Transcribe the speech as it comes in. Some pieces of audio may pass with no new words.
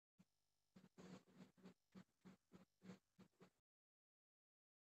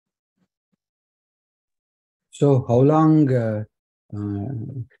So how long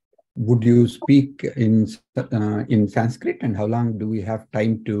would you speak in Sanskrit, and how long do we have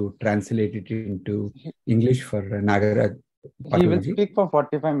time to translate it into English for Nagaraj? He will speak for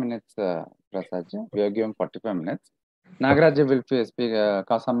 45 minutes, Prasadji. We have given 45 minutes. Nagaraj will speak,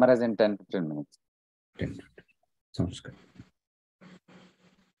 summarize in 10-15 minutes. 10. Sounds good.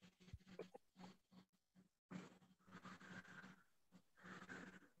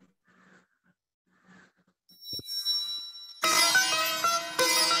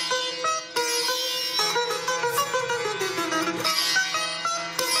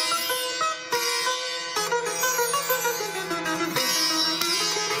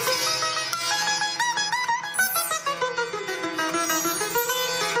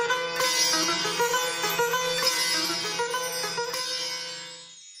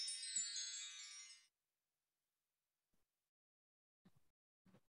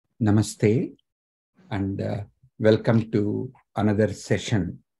 Namaste and welcome to another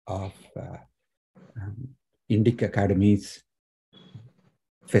session of Indica Academy's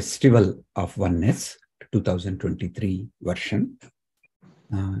Festival of Oneness 2023 version.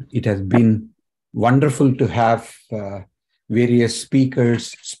 It has been wonderful to have various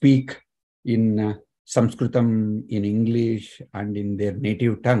speakers speak in Sanskritam, in English, and in their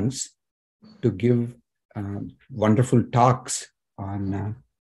native tongues to give wonderful talks on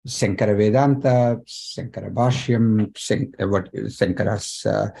Shankara Vedanta, Shankara Bhashyam, Shankara's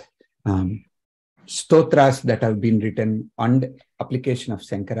stotras that have been written on the application of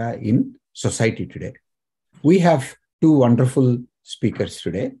Shankara in society today. We have two wonderful speakers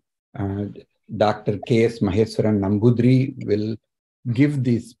today. Dr. K.S. Maheswaran Namboothiri will give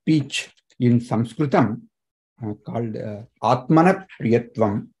the speech in Sanskritam called Atmanat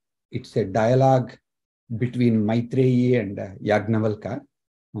Priyatvam. It's a dialogue between Maitreyi and Yagnavalkya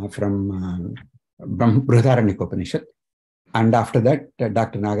from Brihadaranyaka Upanishad. And after that,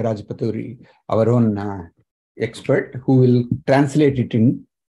 Dr. Nagaraj Paturi, our own expert, who will translate it in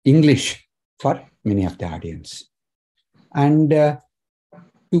English for many of the audience. And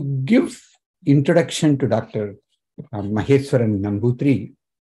to give introduction to Dr. Maheswaran Namboothiri,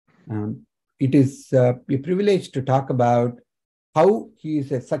 it is a privilege to talk about how he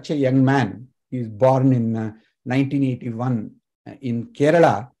is such a young man. He is born in 1981 in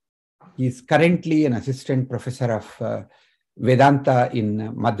Kerala. He is currently an assistant professor of Vedanta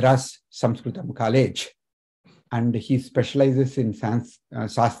in Madras Sanskritam College, and he specializes in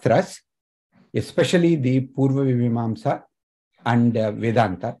Shastras, especially the Purva Mimamsa and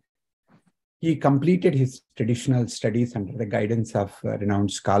Vedanta. He completed his traditional studies under the guidance of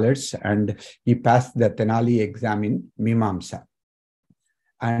renowned scholars, and he passed the Tenali exam in Mimamsa.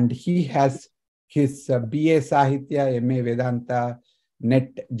 And he has his BA Sahitya, MA Vedanta,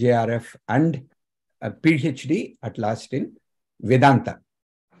 NET JRF, and a PhD at last in Vedanta.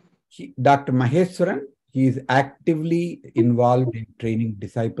 Dr. Maheswaran, he is actively involved in training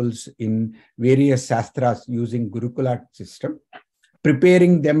disciples in various Shastras using Gurukula system,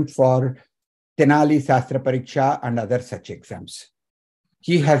 preparing them for Tenali Shastra Pariksha and other such exams.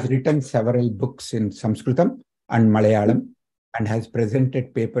 He has written several books in Sanskritam and Malayalam and has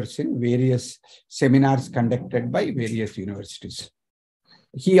presented papers in various seminars conducted by various universities.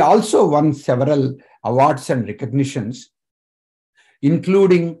 He also won several awards and recognitions,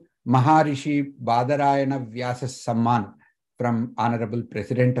 including Maharishi Badarayana Vyasa Samman from Honorable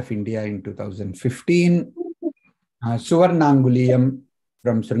President of India in 2015, Suvarnanguliyam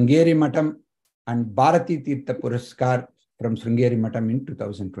from Sringeri Matam, and Bharati Tirtha Puraskar from Sringeri Matam in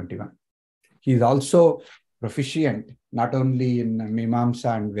 2021. He is also proficient not only in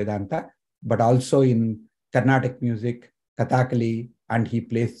Mimamsa and Vedanta, but also in Carnatic music, Kathakali, and he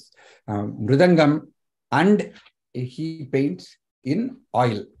plays Mridangam, and he paints in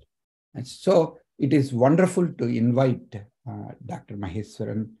oil. And so it is wonderful to invite Dr.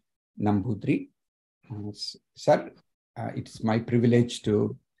 Maheswaran Namboothiri. Sir, it's my privilege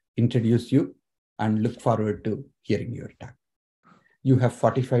to introduce you and look forward to hearing your talk. You have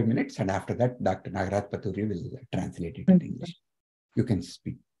 45 minutes, and after that, Dr. Nagaraj Paturi will translate it in English. You can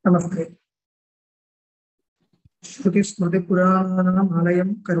speak. Namaste. Shruti Smriti Puranam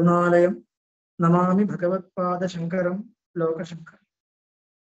Alayam Karunalayam Namami Bhagavadpada Shankaram Loka Shankar.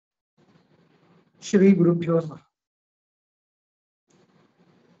 Shri Guru Bhyo Namaha.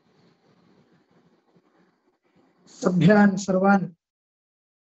 Sabhyan Sarvan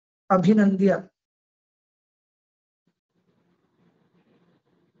Abhinandya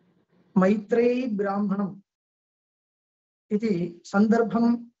Maitreyi Brahmanam iti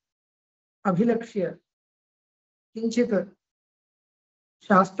Sandarbham Abhilakshya Kinchit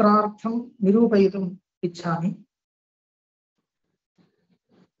Shastrartham Nirupayitum इच्छामि।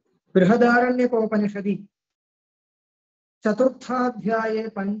 बृहदारण्यकोपनिषदि चतुर्थाध्याये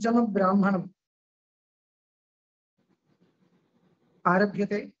पंचम ब्राह्मणम्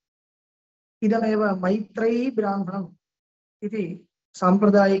आरभ्यते। इदमेव मैत्रेयी ब्राह्मणम् इति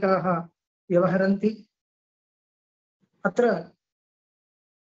साम्प्रदायिकाः व्यवहरन्ति। अत्र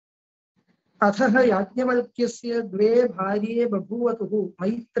अथः याज्ञवल्क्यस्य द्वे भार्ये बभूवतुः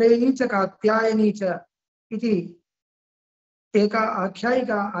मैत्रेयी च कात्यायनी च इति एका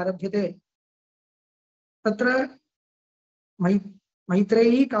आख्यायिका आरभ्यते। तत्र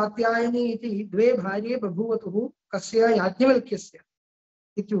मैत्रेयी कात्यायनी इति द्वे भार्ये बभूवतुः कस्य याज्ञवल्क्यस्य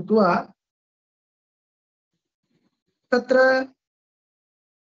इति उक्त्वा तत्र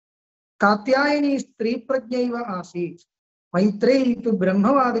कात्यायनी स्त्रीप्रज्ञैव आसीत्, मैत्रेयी तु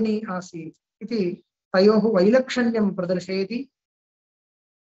ब्रह्मवादिनी आसीत् इति तयोः वैलक्षण्यं प्रदर्शयति।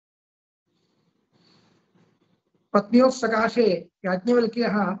 पत्न्योः सकाशे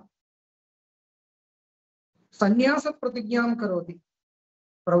याज्ञवल्क्यः संन्यासप्रतिज्ञां करोति।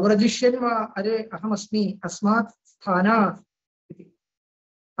 प्रव्रजिष्यन् वा अरे अहमस्मि अस्मात् स्थानात् इति,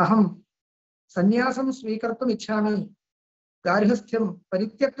 अहं संन्यासं स्वीकर्तुम् इच्छामि, गार्हस्थ्यं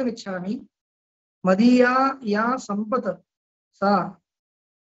परित्यक्तुम् इच्छामि, मदीया या सम्पत् सा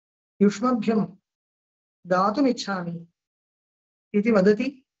युष्मभ्यं दातुम् इच्छामि इति वदति।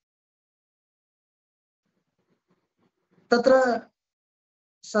 तत्र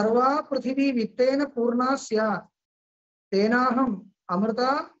सर्वा पृथिवी वित्तेन पूर्णा स्यात् तेनाहम् अमृता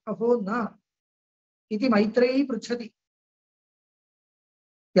अहो न इति मैत्रेयी पृच्छति।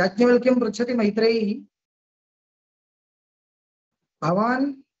 याज्ञवल्क्यं पृच्छति मैत्रेयी,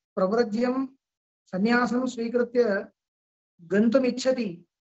 भवान् प्रव्रज्यं संन्यासं स्वीकृत्य गन्तुम् इच्छति,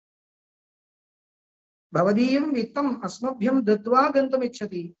 भवदीयं वित्तम् अस्मभ्यं दत्त्वा गन्तुम्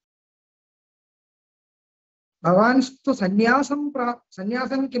इच्छति, भवान् तु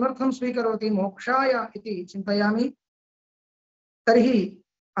संन्यासं किमर्थं स्वीकरोति, मोक्षाय इति चिन्तयामि। तर्हि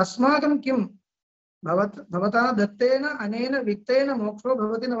अस्माकं किं भवता दत्तेन अनेन वित्तेन मोक्षो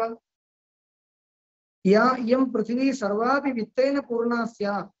भवति न वा? या इयं पृथिवी सर्वापि वित्तेन पूर्णा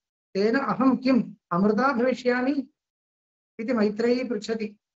स्यात् तेन अहं किम् अमृता भविष्यामि इति मैत्रेयी पृच्छति।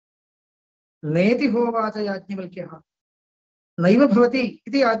 नेति होवाच याज्ञवल्क्यः, नैव भवति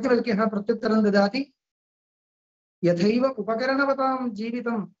इति याज्ञवल्क्यः प्रत्युत्तरं ददाति। यथैव उपकरणवतां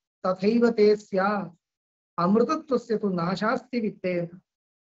जीवितं तथैव ते स्यात्, अमृतत्वस्य तु नाशास्ति वित्तेन।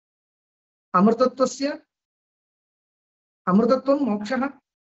 अमृतत्वं मोक्षः,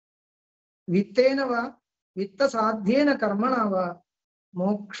 वित्तेन वा वित्तसाध्येन कर्मणा वा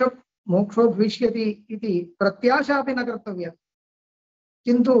मोक्षो भविष्यति इति प्रत्याशापि न कर्तव्या।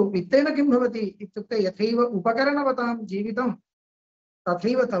 किन्तु वित्तेन किं भवति इत्युक्ते यथैव उपकरणवतां जीवितं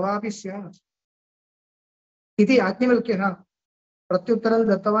तथैव तवापि स्यात् इति याज्ञवल्क्यः प्रत्युत्तरं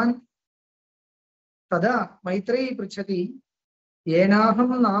दत्तवान्। तदा मैत्रेयी पृच्छति, येनाहं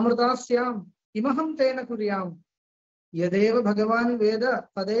नामृता स्याम् किमहं तेन कुर्याम्, यदेव भगवान् वेद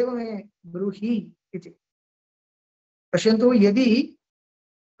तदेव मे ब्रूहि इति। पश्यन्तु, यदि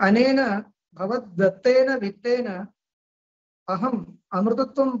अनेन भवद्दत्तेन वित्तेन अहम्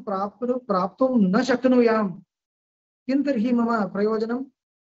अमृतत्वं प्राप्तुं न शक्नुयां, किं तर्हि मम प्रयोजनं?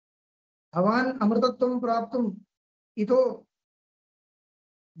 भवान् अमृतत्वं प्राप्तुम् इतो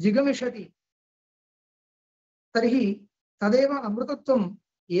जिगमिषति, तर्हि तदेव अमृतत्वं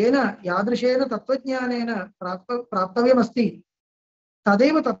येन यादृशेन तत्त्वज्ञानेन प्राप्तव्यमस्ति,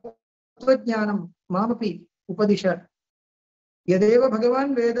 तदेव तत्त्वज्ञानं मामपि उपदिश। यदेव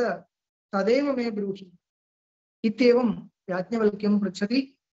भगवान् वेद तदेव मे ब्रूहि इत्येवं याज्ञवल्क्यं पृच्छति।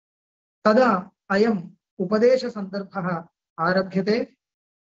 तदा अयम् उपदेशसन्दर्भः आरभ्यते।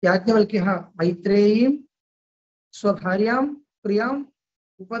 याज्ञवल्क्यः मैत्रेयीं स्वभार्यां प्रियाम्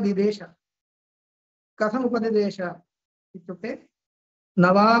उपदिदेश। कथम् उपदिदेश इत्युक्ते, न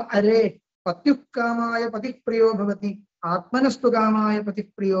वा अरे पत्युः कामाय पतिः प्रियो भवति, आत्मनस्तु कामाय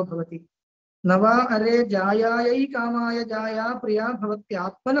पतिः प्रियो भवति। न वा अरे जायायै कामाय जाया प्रिया भवति,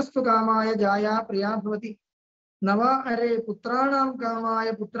 आत्मनस्तु कामाय जाया प्रिया भवति। न वा अरे पुत्राणां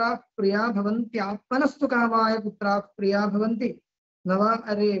कामाय पुत्राः प्रिया भवन्ति, आत्मनस्तु कामाय पुत्राः प्रिया भवन्ति। न वा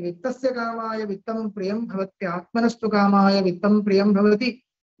अरे वित्तस्य कामाय वित्तं प्रियं भवति, आत्मनस्तु कामाय वित्तं प्रियं भवति।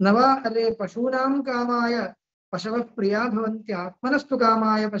 न वा अरे पशूनां कामाय पशवः प्रिया भवन्ति, आत्मनस्तु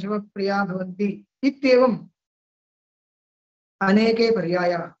कामाय पशवः प्रिया भवन्ति इत्येवम् अनेके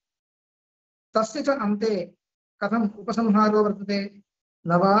पर्यायाः। तस्य च अन्ते कथम् उपसंहारो वर्तते?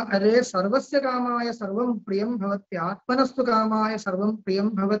 न वा अरे सर्वस्य कामाय सर्वं प्रियं भवति, आत्मनस्तु कामाय सर्वं प्रियं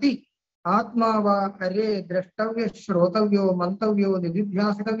भवति। आत्मा वा अरे द्रष्टव्य श्रोतव्यो मंतव्यो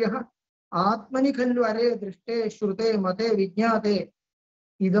निधिध्यासितव्यः, आत्मनि खलु अरे दृष्टे श्रुते मते विज्ञाते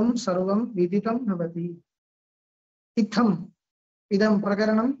इदं सर्वं विदितं भवति। इत्थम् इदं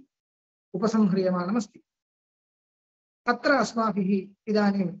प्रकरणम् उपसंह्रियमाणमस्ति। अत्र अस्माभिः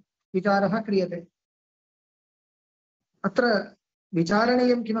इदानीं विचारः क्रियते। अत्र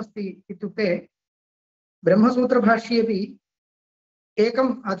विचारणीयं किमस्ति इत्युक्ते ब्रह्मसूत्रभाष्येपि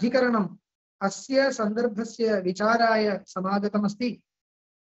एकम् अधिकरणम् अस्य सन्दर्भस्य विचाराय समागतमस्ति।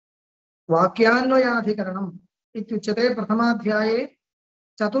 वाक्यान्वयाधिकरणम् इत्युच्यते। प्रथमाध्याये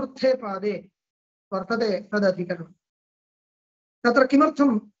चतुर्थे पादे वर्तते तदधिकरणम्। तत्र किमर्थं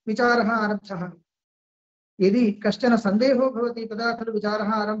विचारः आरब्धः? यदि कश्चन सन्देहो भवति तदा खलु विचारः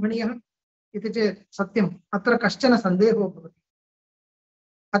आरम्भणीयः इति चेत् सत्यम्। अत्र कश्चन सन्देहो भवति।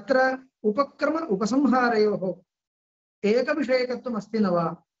 अत्र उपक्रम उपसंहारयोः एकविषयकत्वम् अस्ति न वा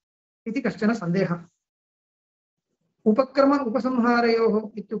इति कश्चन सन्देहः। उपक्रम उपसंहारयोः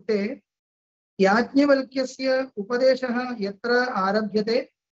इत्युक्ते याज्ञवल्क्यस्य उपदेशः यत्र आरभ्यते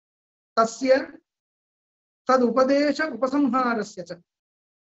तस्य तदुपदेश उपसंहारस्य च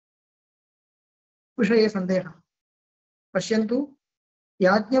विषये सन्देहः। पश्यन्तु,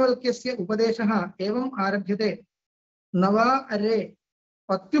 याज्ञवल्क्यस्य उपदेशः एवम् आरभ्यते, न वा अरे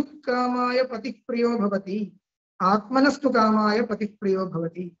पत्युः कामाय पतिः प्रियो भवति, आत्मनस्तु कामाय पतिः प्रियो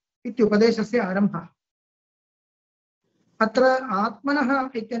भवति इत्युपदेशस्य आरम्भः। अत्र आत्मनः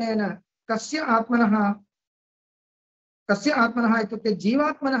इत्यनेन कस्य आत्मनः इत्युक्ते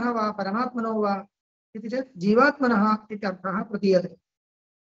जीवात्मनः वा परमात्मनो वा इति चेत् जीवात्मनः इति अर्थः प्रतीयते।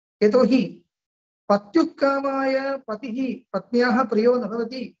 यतोहि पत्युः कामाय पतिः पत्न्याः प्रियो न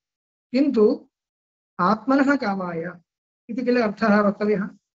भवति, किन्तु आत्मनः कामाय इति किल अर्थः वक्तव्यः।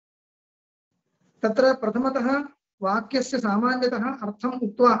 तत्र प्रथमतः वाक्यस्य सामान्यतः अर्थम्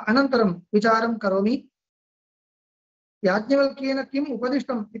उक्त्वा अनन्तरं विचारं करोमि। याज्ञवल्क्येन किम्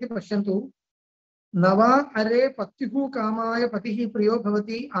उपदिष्टम् इति पश्यन्तु। न वा अरे पत्युः कामाय पतिः प्रियो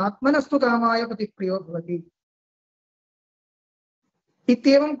भवति, आत्मनस्तु कामाय पतिः प्रियो भवति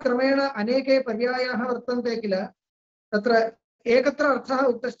इत्येवं क्रमेण अनेके पर्यायाः वर्तन्ते किल। तत्र एकत्र अर्थः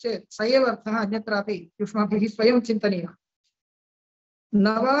उक्तश्चेत् स एव अर्थः अन्यत्रापि युष्माभिः स्वयं चिन्तनीयः। न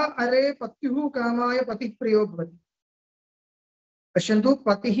वा अरे पत्युः कामाय पतिः प्रियो भवति। पश्यन्तु,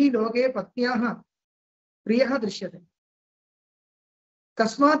 पतिः लोके पत्न्याः प्रियः दृश्यते।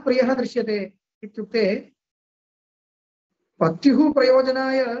 कस्मात् प्रियः दृश्यते इत्युक्ते पत्युः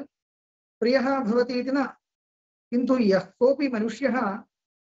प्रयोजनाय प्रियः भवति इति न, किन्तु यः कोऽपि मनुष्यः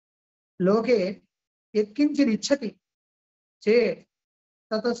लोके यत्किञ्चित् इच्छति चेत्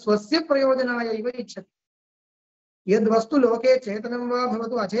तत् स्वस्य प्रयोजनाय एव इच्छति। यद्वस्तु लोके चेतनं वा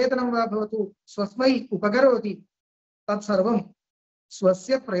भवतु अचेतनं वा भवतु स्वस्मै उपकरोति तत्सर्वं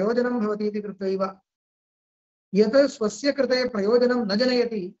स्वस्य प्रयोजनं भवति इति कृत्वैव। यत् स्वस्य कृते प्रयोजनं न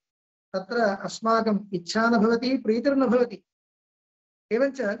जनयति तत्र अस्माकम् इच्छा न भवति, प्रीतिर्न भवति।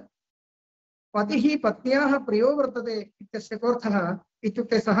 एवञ्च पतिः पत्न्याः प्रियो वर्तते इत्यस्य कोऽर्थः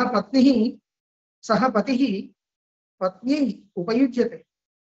इत्युक्ते सः पतिः पत्न्यै उपयुज्यते,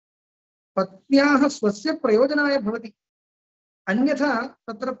 पत्न्याः स्वस्य प्रयोजनाय भवति, अन्यथा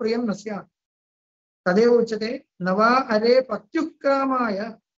तत्र प्रियं न स्यात्। तदेव उच्यते न वा अरे पत्युः कामाय।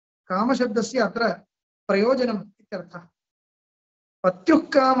 कामशब्दस्य अत्र प्रयोजनम् इत्यर्थः। पत्युः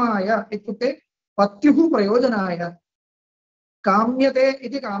कामाय इत्युक्ते पत्युः प्रयोजनाय। काम्यते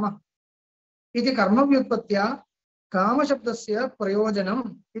इति कामः इति कर्मव्युत्पत्त्या कामशब्दस्य प्रयोजनम्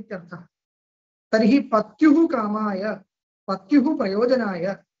इत्यर्थः। तर्हि पत्युः कामाय, पत्युः प्रयोजनाय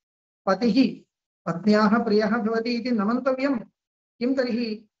पतिः पत्न्याः प्रियः भवति इति न मन्तव्यं। किं तर्हि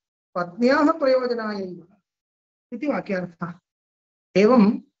पत्न्याः प्रयोजनाय इति वाक्यार्थः। एवं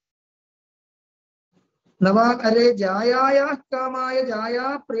न वा अरे जायायाः कामाय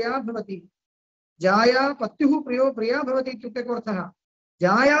जाया प्रिया भवति। जाया पत्युः प्रिया भवति इत्युक्ते कोऽर्थः?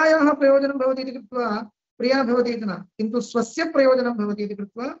 जायायाः प्रयोजनं भवति इति कृत्वा प्रिया भवति इति न, किन्तु स्वस्य प्रयोजनं भवति इति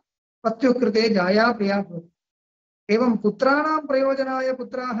कृत्वा पत्युः कृते जाया प्रिया भवति। एवं पुत्राणां प्रयोजनाय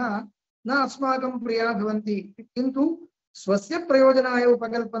पुत्राः न अस्माकं प्रिया भवन्ति, किन्तु स्वस्य प्रयोजनाय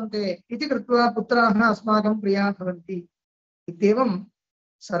उपकल्पन्ते इति कृत्वा पुत्राः अस्माकं प्रिया भवन्ति। इत्येवं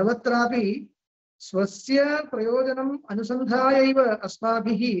सर्वत्रापि स्वस्य प्रयोजनम् अनुसन्धायैव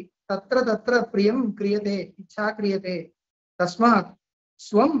अस्माभिः तत्र तत्र प्रियं क्रियते, इच्छा क्रियते। तस्मात्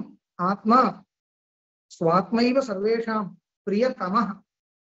स्वम् आत्मा स्वात्मैव सर्वेषां प्रियतमः।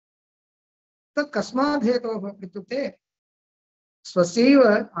 तत् कस्मात् हेतोः इत्युक्ते स्वस्यैव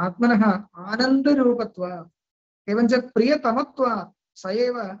आत्मनः आनन्दरूपत्वात् एवञ्च प्रियतमत्वात् स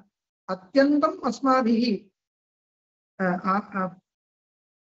एव अत्यन्तम् अस्माभिः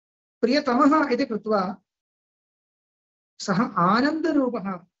प्रियतमः इति कृत्वा सः आनन्दरूपः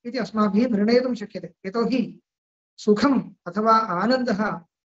इति अस्माभिः निर्णेतुं शक्यते। यतोहि सुखम् अथवा आनन्दः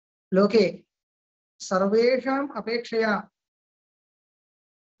लोके सर्वेषाम् अपेक्षया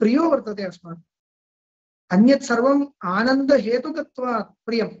प्रियो वर्तते अस्माभिः। अन्यत् सर्वम् आनन्दहेतुकत्वात्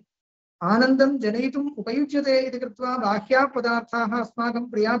प्रियम्, आनन्दं जनयितुम् उपयुज्यते इति कृत्वा बाह्याः पदार्थाः अस्माकं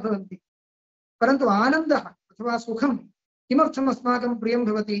प्रियाः भवन्ति। परन्तु आनन्दः अथवा सुखं किमर्थम् अस्माकं प्रियं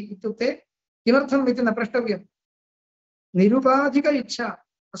भवति इत्युक्ते किमर्थम् इति न प्रष्टव्यम्। निरुपाधिक इच्छा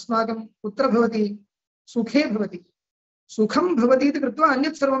अस्माकं कुत्र भवति? सुखे भवति। सुखं भवति इति कृत्वा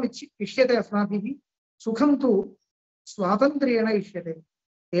अन्यत् सर्वम् इष्यते अस्माभिः। सुखं तु स्वातन्त्र्येण इष्यते।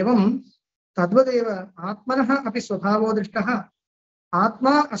 एवं तद्वदेव आत्मनः अपि स्वभावो दृष्टः।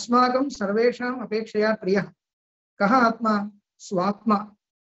 आत्मा अस्माकं सर्वेषाम् अपेक्षया प्रियः। कः आत्मा? स्वात्मा,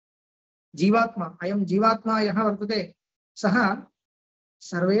 जीवात्मा। अयं जीवात्मा यः वर्तते सः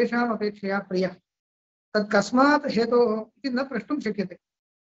सर्वेषाम् अपेक्षया प्रियः। तत् कस्मात् हेतोः इति न प्रष्टुं शक्यते।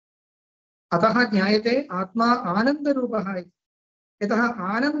 अतः ज्ञायते आत्मा आनन्दरूपः इति। यतः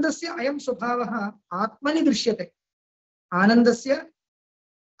आनन्दस्य अयं स्वभावः आत्मनि दृश्यते। आनन्दस्य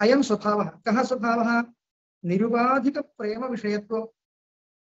अयं स्वभावः कः स्वभावः? निरुपाधिकप्रेमविषयत्वं,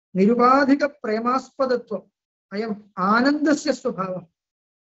 निरुपाधिकप्रेमास्पदत्वम्। अयम् आनन्दस्य स्वभावः,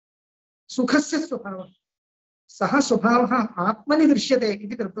 सुखस्य स्वभावः। सः स्वभावः आत्मनि दृश्यते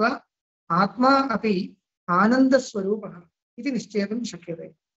इति कृत्वा आत्मा अपि आनन्दस्वरूपः इति निश्चेतुं शक्यते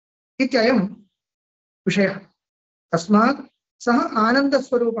इत्ययं विषयः। तस्मात् सः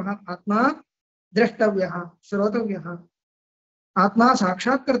आनन्दस्वरूपः आत्मा द्रष्टव्यः, श्रोतव्यः, आत्मा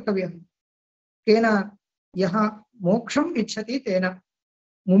साक्षात्कर्तव्यः। केन? यः मोक्षम् इच्छति तेन।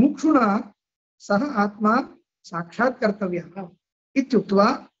 मुमुक्षुणा सः आत्मा साक्षात्कर्तव्यः इत्युक्त्वा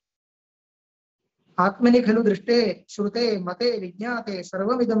आत्मनि खलु दृष्टे श्रुते मते विज्ञाते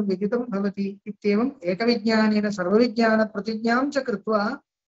सर्वमिदं विदितं भवति इत्येवम् एकविज्ञानेन सर्वविज्ञानप्रतिज्ञां च कृत्वा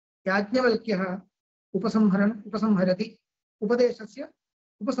याज्ञवल्क्यः उपसंहरति, उपदेशस्य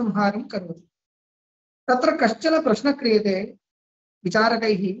उपसंहारं करोति। तत्र कश्चन प्रश्नः क्रियते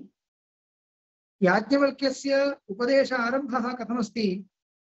विचारकैः। याज्ञवल्क्यस्य उपदेश आरम्भः कथमस्ति?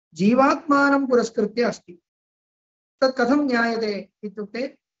 जीवात्मानं पुरस्कृत्य अस्ति। तत् कथं ज्ञायते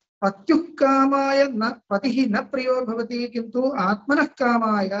इत्युक्ते पत्युः कामाय न पतिः न प्रियो भवति किन्तु आत्मनः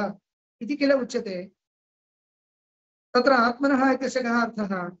कामाय इति किल उच्यते। तत्र आत्मनः इत्यस्य कः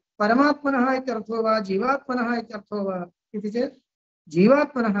अर्थः? परमात्मनः इत्यर्थो वा जीवात्मनः इत्यर्थो वा इति चेत्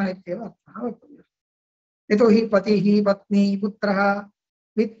जीवात्मनः इत्येव अर्थः वक्तव्यः। यतोहि पतिः, पत्नी, पुत्रः,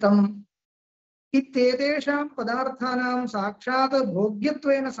 वित्तम् इत्येतेषां पदार्थानां साक्षात्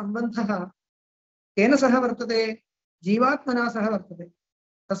भोग्यत्वेन सम्बन्धः केन सह वर्तते? जीवात्मना सह वर्तते।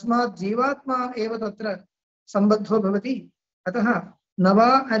 तस्मात् जीवात्मा एव तत्र सम्बद्धो भवति। अतः न वा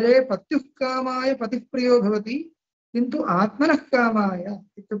अरे पत्युः कामाय पतिः प्रियो भवति किन्तु आत्मनः कामाय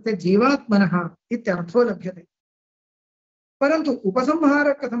इत्युक्ते जीवात्मनः इत्यर्थो लभ्यते। परन्तु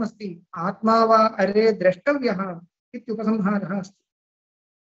उपसंहारः कथमस्ति? आत्मा वा अरे द्रष्टव्यः इत्युपसंहारः अस्ति।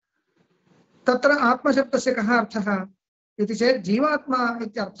 तत्र आत्मशब्दस्य कः अर्थः इति चेत् जीवात्मा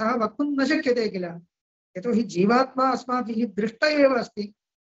इत्यर्थः वक्तुं न शक्यते किल। यतोहि जीवात्मा अस्माभिः दृष्ट एव अस्ति।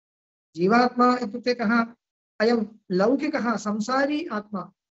 जीवात्मा इत्युक्ते कः? अयं लौकिकः संसारी आत्मा।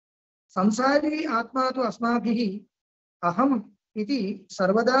 संसारी आत्मा तु अस्माभिः अहम् इति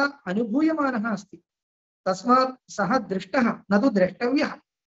सर्वदा अनुभूयमानः अस्ति। तस्मात् सः दृष्टः न तु द्रष्टव्यः।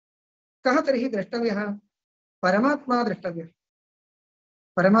 कः तर्हि द्रष्टव्यः? परमात्मा द्रष्टव्यः।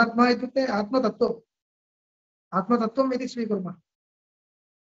 परमात्मा इत्युक्ते आत्मतत्त्वम्। आत्मतत्त्वम् इति स्वीकुर्मः,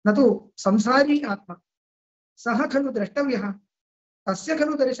 न तु संसारी आत्मा। सः खलु द्रष्टव्यः। तस्य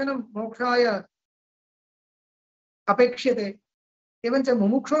खलु दर्शनं मोक्षाय अपेक्ष्यते। एवञ्च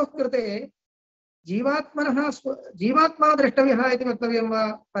मुमुक्षोः कृते जीवात्मा द्रष्टव्यः इति वक्तव्यं वा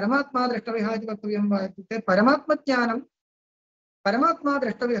परमात्मा द्रष्टव्यः इति वक्तव्यं वा इत्युक्ते परमात्मज्ञानं परमात्मा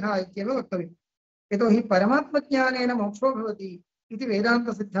द्रष्टव्यः इत्येव वक्तव्यम्। यतोहि परमात्मज्ञानेन मोक्षो भवति इति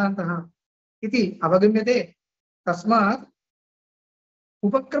वेदान्तसिद्धान्तः इति अवगम्यते। तस्मात्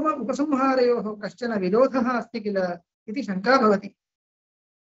उपक्रम उपसंहारयोः कश्चन विरोधः अस्ति किल इति शङ्का भवति।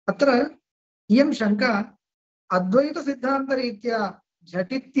 अत्र इयं शङ्का अद्वैतसिद्धान्तरीत्या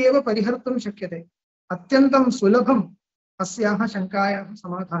झटित्येव परिहर्तुं शक्यते। अत्यन्तं सुलभम् अस्याः शङ्कायाः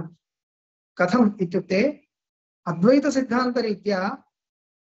समाधानं। कथम् इत्युक्ते अद्वैतसिद्धान्तरीत्या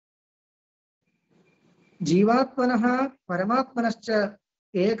जीवात्मनः परमात्मनश्च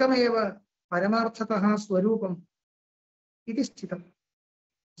एकमेव परमार्थतः स्वरूपम् इति स्थितम्।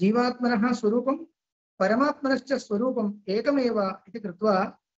 जीवात्मनः स्वरूपं परमात्मनश्च स्वरूपम् एकमेव इति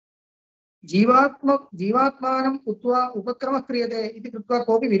कृत्वा जीवात्मानम् उक्त्वा उपक्रमः क्रियते इति कृत्वा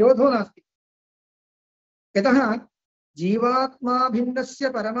कोऽपि विरोधो नास्ति। यतः जीवात्मा भिन्नस्य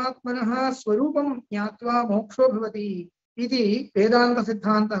परमात्मनः स्वरूपं ज्ञात्वा मोक्षो भवति इति वेदांत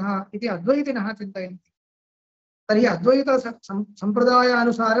सिद्धान्तः इति अद्वैतिनः चिन्तयन्ति। तर्हि अद्वैत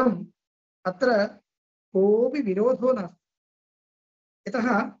संप्रदायानुसारम् अत्र कोऽपि विरोधो नास्ति। यतः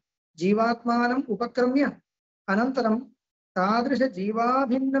जीवात्मानम् उपक्रम्य अनन्तरं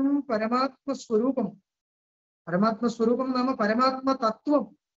तादृशजीवाभिन्नं परमात्मस्वरूपं नाम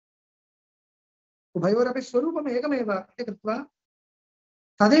परमात्मतत्त्वम् उभयोरपि स्वरूपम् एकमेव इति कृत्वा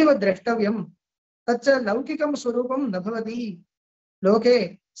तदेव द्रष्टव्यं। तच्च लौकिकं स्वरूपं न भवति। लोके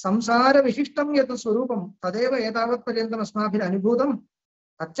संसारविशिष्टं यत् स्वरूपं तदेव एतावत्पर्यन्तम् अस्माभिः अनुभूतं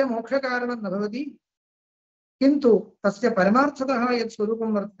तच्च मोक्षकारणं न भवति। किन्तु तस्य परमार्थतः यत् स्वरूपं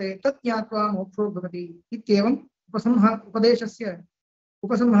वर्तते तत् ज्ञात्वा मोक्षो भवति इत्येवम् उपदेशस्य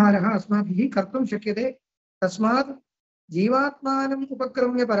उपसंहारः अस्माभिः कर्तुं शक्यते। तस्मात् जीवात्मानम्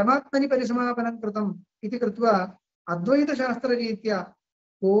उपक्रम्य परमात्मनि परिसमापनं कृतम् इति कृत्वा अद्वैतशास्त्ररीत्या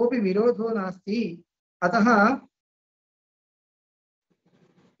कोऽपि विरोधो नास्ति। अतः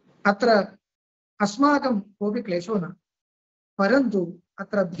अत्र अस्माकं कोऽपि क्लेशो न। परन्तु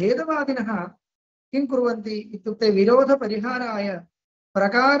अत्र भेदवादिनः किं कुर्वन्ति इत्युक्ते विरोधपरिहाराय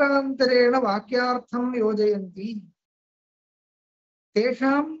प्रकारान्तरेण वाक्यार्थं योजयन्ति।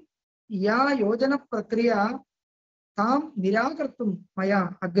 तेषां या योजनप्रक्रिया तां निराकर्तुं मया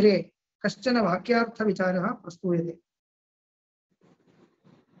अग्रे कश्चन वाक्यार्थविचारः प्रस्तूयते।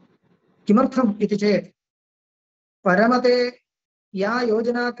 किमर्थम् इति चेत् परमते या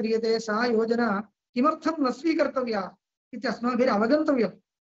योजना क्रियते सा योजना किमर्थं न स्वीकर्तव्या इति अस्माभिः अवगन्तव्यम्।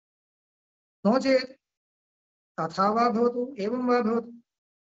 नो चेत् तथा वा भवतु एवं वा भवतु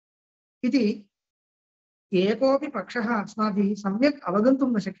इति एकोऽपि पक्षः अस्माभिः सम्यक् अवगन्तुं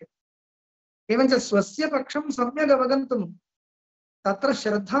न शक्यते। एवञ्च स्वस्य पक्षं सम्यक् अवगन्तुं तत्र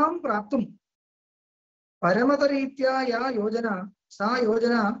श्रद्धां प्राप्तुं परमतरीत्या या योजना सा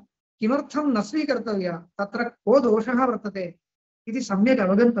योजना किमर्थं न स्वीकर्तव्या तत्र को दोषः वर्तते इति सम्यक्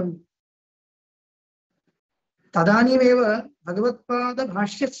अवगन्तव्यम्। तदानीमेव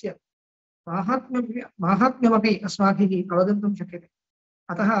भगवत्पादभाष्यस्य माहात्म्यमपि अस्माभिः अवगन्तुं शक्यते।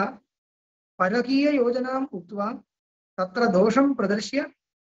 अतः परकीययोजनाम् उक्त्वा तत्र दोषं प्रदर्श्य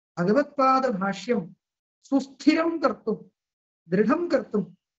भगवत्पादभाष्यं सुस्थिरं कर्तुं दृढं कर्तुं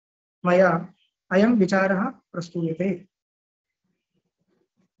मया अयं विचारः प्रस्तूयते।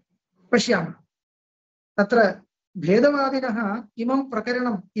 पश्यामः तत्र भेदवादिनः इदं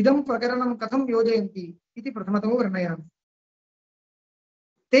प्रकरणं कथं योजयन्ति इति प्रथमतो वर्णयामि।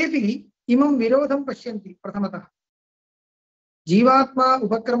 तेपि इमं विरोधं पश्यन्ति। प्रथमतः जीवात्मा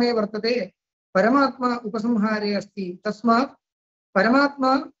उपक्रमे वर्तते, परमात्मा उपसंहारे अस्ति। तस्मात्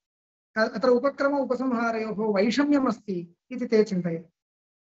परमात्मा अत्र उपक्रम उपसंहारयोः वैषम्यम् अस्ति इति ते चिन्तयन्ति।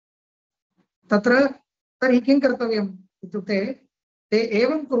 तत्र तर्हि किं कर्तव्यम् इत्युक्ते ते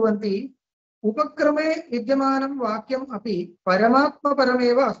एवं कुर्वन्ति, उपक्रमे विद्यमानं वाक्यम् अपि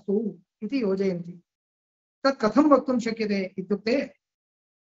परमात्मपरमेव अस्तु इति योजयन्ति। तत् कथं वक्तुं शक्यते इत्युक्ते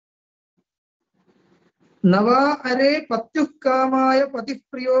न वा अरे पत्युः कामाय पतिः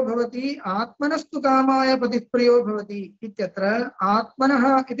प्रियो भवति आत्मनस्तु कामाय पतिः प्रियो भवति इत्यत्र आत्मनः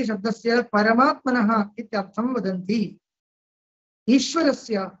इति शब्दस्य परमात्मनः इत्यर्थं वदन्ति,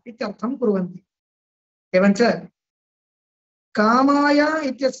 ईश्वरस्य इत्यर्थं कुर्वन्ति। एवञ्च कामाय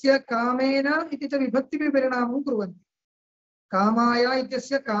इत्यस्य कामेन इति च विभक्तिविपरिणामं कुर्वन्ति। कामाय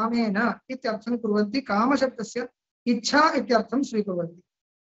इत्यस्य कामेन इत्यर्थं कुर्वन्ति, कामशब्दस्य इच्छा इत्यर्थं स्वीकुर्वन्ति।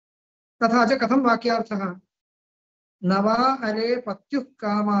 तथा च कथं वाक्यार्थः, न वा अरे पत्युः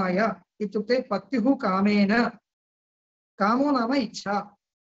कामाय इत्युक्ते पत्युः कामेन, कामो नाम इच्छा,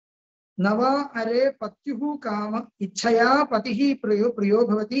 न वा अरे पत्युः काम इच्छया पतिः प्रियो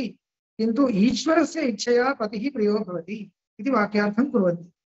भवति किन्तु ईश्वरस्य इच्छया पतिः प्रियो भवति इति वाक्यार्थं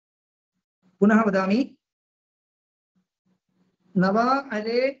कुर्वन्ति। पुनः वदामि, न वा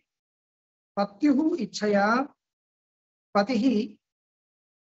अरे पत्युः इच्छया पतिः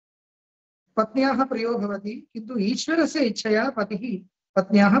पत्न्याः प्रियो भवति किन्तु ईश्वरस्य इच्छया पतिः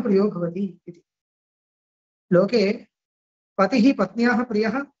पत्न्याः प्रियो भवति इति। लोके पतिः पत्न्याः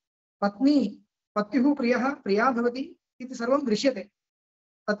प्रियः, पत्नी पत्युः प्रिया भवति इति सर्वं दृश्यते।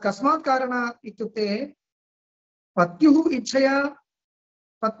 तत् कस्मात् कारणात् इत्युक्ते पत्युः इच्छया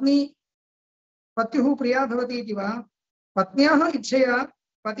पत्नी पत्युः प्रिया भवति इति वा, पत्न्याः इच्छया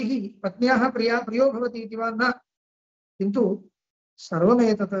पतिः पत्न्याः प्रियो भवति इति वा न, किन्तु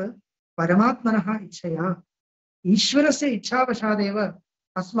सर्वमेतत् परमात्मनः इच्छया, ईश्वरस्य इच्छावशादेव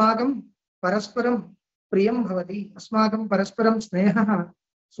अस्माकं परस्परं प्रियं भवति, अस्माकं परस्परं स्नेहः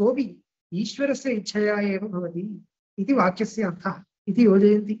सोऽपि ईश्वरस्य इच्छया एव भवति इति वाक्यस्य अर्थः इति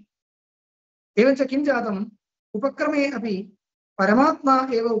योजयन्ति। एवञ्च किं जातं, उपक्रमे अपि परमात्मा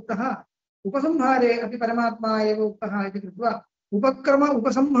एव उक्तः, उपसंहारे अपि परमात्मा एव उक्तः इति कृत्वा उपक्रम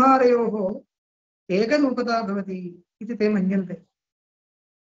उपसंहारयोः एकरूपता भवति इति ते मन्यन्ते।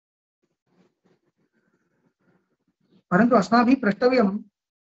 परन्तु अस्माभिः प्रष्टव्यं,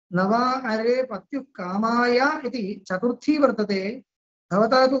 न वा अरे पत्युः कामाय इति चतुर्थी वर्तते,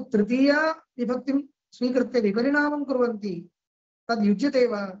 भवता तु तृतीया विभक्तिं स्वीकृत्य विपरिणामं कुर्वन्ति, तद् युज्यते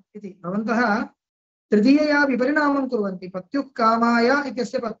वा इति। भवन्तः तृतीयया विपरिणामं कुर्वन्ति, पत्युः कामाय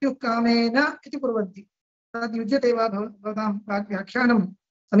इत्यस्य पत्युः कामेन इति कुर्वन्ति, तद् युज्यते वा? भवतां व्याख्यानं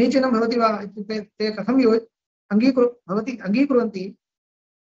समीचीनं भवति वा इत्युक्ते ते कथं भवति अङ्गीकुर्वन्ति?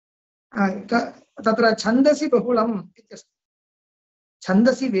 तत्र छन्दसि बहुलम् इत्यस्ति।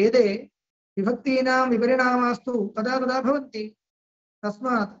 छन्दसि वेदे विभक्तीनां विपरिणामास्तु तदा तदा भवन्ति,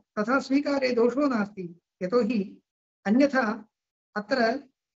 तस्मात् तथा स्वीकारे दोषो नास्ति। यतोहि अन्यथा अत्र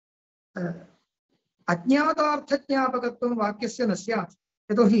अज्ञातार्थज्ञापकत्वं वाक्यस्य न स्यात्।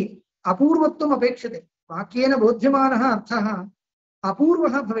 यतोहि अपूर्वत्वम् अपेक्षते। वाक्येन बोध्यमानः अर्थः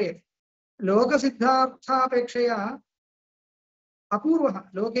अपूर्वः भवेत्। लोकसिद्धार्थापेक्षया अपूर्वः,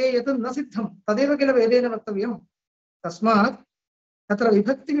 लोके यत् न सिद्धं तदेव किल वेदेन वक्तव्यं। तस्मात् तत्र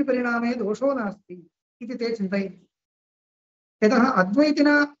विभक्तिविपरिणामे दोषो नास्ति इति ते चिन्तयन्ति। यतः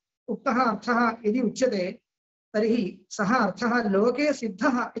अद्वैतिना उक्तः अर्थः यदि उच्यते तर्हि सः अर्थः लोके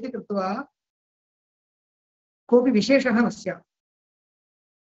सिद्धः इति कृत्वा कोऽपि विशेषः न स्यात्।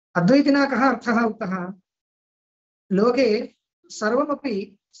 अद्वैतिना कः अर्थः उक्तः? लोके सर्वमपि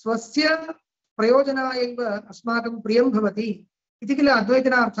स्वस्य प्रयोजनायैव अस्माकं प्रियं भवति इति किल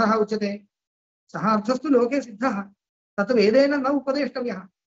अद्वैतिना अर्थः उच्यते। सः अर्थस्तु लोके सिद्धः, तत् वेदेन न उपदेष्टव्यः।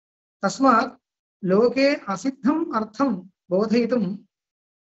 तस्मात् लोके असिद्धम् अर्थं बोधयितुम्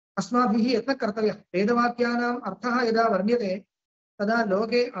अस्माभिः यत्नः कर्तव्यः। वेदवाक्यानाम् अर्थः यदा वर्ण्यते तदा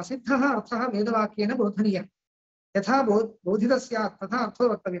लोके असिद्धः अर्थः वेदवाक्येन बोधनीयः। यथा बोधितः स्यात् तथा अर्थो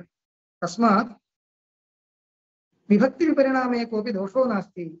वक्तव्यः। तस्मात् विभक्तिविपरिणामे कोऽपि दोषो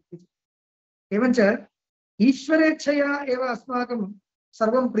नास्ति। एवञ्च ईश्वरेच्छया एव अस्माकं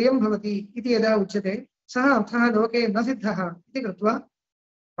सर्वं प्रियं भवति इति यदा उच्यते सः अर्थः लोके न सिद्धः इति कृत्वा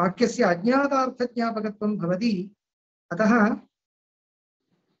वाक्यस्य अज्ञातार्थज्ञापकत्वं भवति। अतः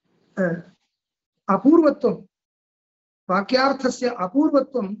अपूर्वत्वं, वाक्यार्थस्य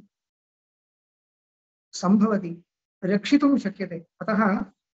अपूर्वत्वं संभवति, रक्षितुं शक्यते। अतः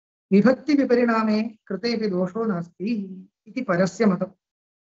विभक्तिविपरिणामे कृतेपि दोषो नास्ति इति परस्य मतम्।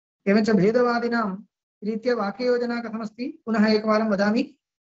 एवञ्च भेदवादिनां रीत्या वाक्ययोजना कथमस्ति पुनः एकवारं वदामि।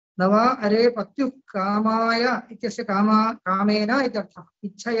 न वा अरे पत्युः कामाय इत्यस्य कामेन इत्यर्थः,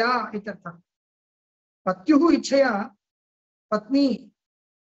 इच्छया इत्यर्थः। पत्युः इच्छया पत्नी,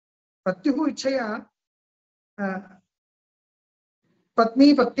 पत्युः इच्छया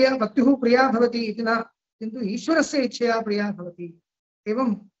पत्नी पत्युः प्रिया भवति इति न, किन्तु ईश्वरस्य इच्छया प्रिया भवति।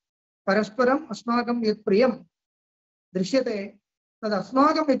 एवं परस्परम् अस्माकं यत् प्रियं दृश्यते तद्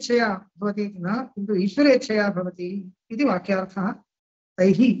अस्माकम् इच्छया भवति इति न, किन्तु ईश्वरेच्छया भवति इति वाक्यार्थः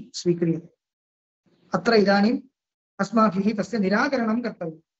तैः स्वीक्रियते। अत्र इदानीम् अस्माभिः तस्य निराकरणं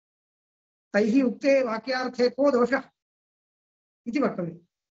कर्तव्यं। तैः उक्ते वाक्यार्थे को दोषः इति वक्तव्यम्।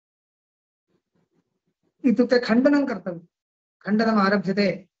 इत्युक्ते खण्डनं कर्तव्यं। खण्डनम् आरभ्यते।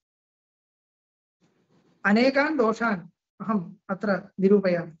 अनेकान् दोषान् अहम् अत्र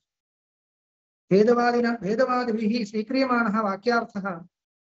निरूपयामि। भेदवादिभिः स्वीक्रियमाणः वाक्यार्थः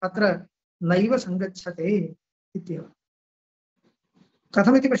अत्र नैव सङ्गच्छते इत्येव।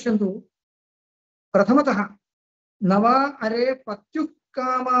 कथमिति पश्यन्तु। प्रथमतः न वा अरे पत्युः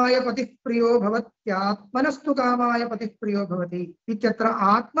कामाय पतिः प्रियो भवत्यात्मनस्तु कामाय पतिः प्रियो भवति इत्यत्र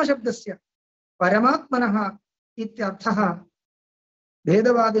आत्मशब्दस्य परमात्मनः इत्यर्थः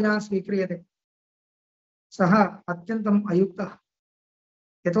भेदवादिना स्वीक्रियते। सः अत्यन्तम् अयुक्तः।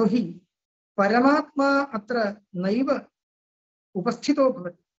 यतोहि परमात्मा अत्र नैव उपस्थितो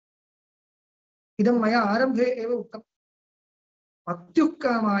भवति। इदं मया आरम्भे एव उक्तम्। पत्युः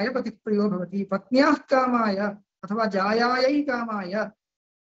कामाय पतिः प्रियो भवति, पत्न्याः कामाय अथवा जायायै कामाय,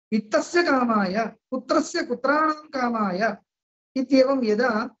 वित्तस्य कामाय, पुत्रस्य पुत्राणां कामाय इत्येवं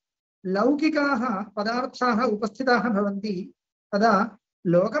यदा लौकिकाः पदार्थाः उपस्थिताः भवन्ति तदा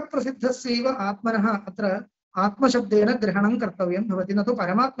लोकप्रसिद्धस्यैव आत्मनः अत्र आत्मशब्देन ग्रहणं कर्तव्यं भवति, न तु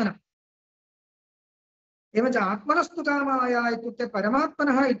परमात्मनः। एवञ्च आत्मनस्तु कामाय इत्युक्ते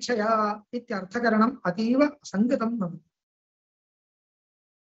परमात्मनः इच्छया इत्यर्थकरणम् अतीव असङ्गतं भवति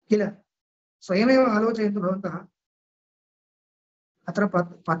किल। स्वयमेव आलोचयन्तु भवन्तः। अत्र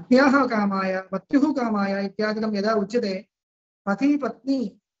पत्न्याः कामाय, पत्युः कामाय इत्यादिकं यदा उच्यते, पतिः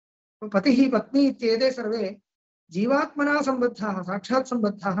पत्नी इत्येते सर्वे जीवात्मना सम्बद्धाः, साक्षात्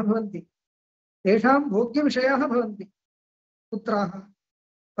सम्बद्धाः भवन्ति। तेषां भोग्यविषयाः भवन्ति। पुत्राः,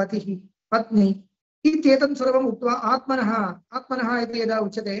 पतिः, पत्नी इत्येतत् सर्वम् उक्त्वा आत्मनः आत्मनः इति यदा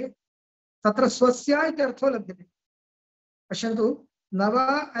उच्यते तत्र स्वस्य इति अर्थो लभ्यते। पश्यन्तु, न वा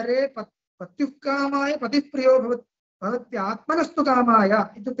अरे पत्युः कामाय पतिः प्रियो भवत्यात्मनस्तु कामाय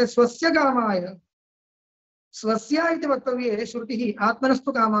इत्युक्ते स्वस्य कामाय। स्वस्य इति वक्तव्ये श्रुतिः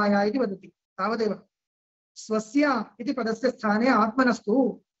आत्मनस्तु कामाय इति वदति, तावदेव। स्वस्य इति पदस्य स्थाने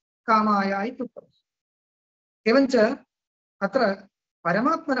आत्मनस्तु कामाय इत्युक्तम्। एवञ्च अत्र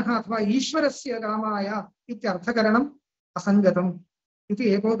परमात्मनः अथवा ईश्वरस्य कामाय इत्यर्थकरणम् असङ्गतम् इति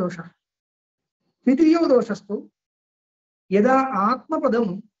एको दोषः। द्वितीयो दोषस्तु यदा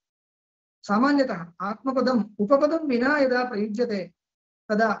आत्मपदं सामान्यतः आत्मपदम् उपपदं विना यदा प्रयुज्यते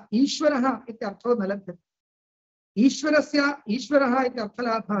तदा ईश्वरः इत्यर्थो न लभ्यते। ईश्वरः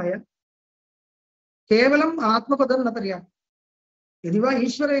इत्यर्थलाभाय केवलम् आत्मपदं न पर्याप्तं। यदि वा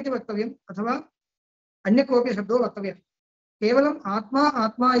ईश्वर इति वक्तव्यम् अथवा अन्य कोऽपि शब्दो वक्तव्यः, केवलम् आत्मा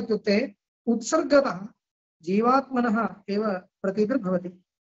आत्मा इत्युक्ते उत्सर्गतः जीवात्मनः एव प्रतीतिर्भवति।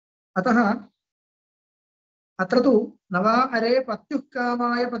 अतः अत्र तु न वा अरे पत्युः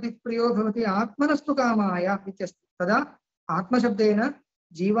कामाय पतिः प्रियो भवति आत्मनस्तु कामाय इत्यस्ति। तदा आत्मशब्देन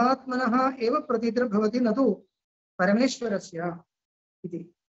जीवात्मनः एव प्रतीतिर्भवति, न तु परमेश्वरस्य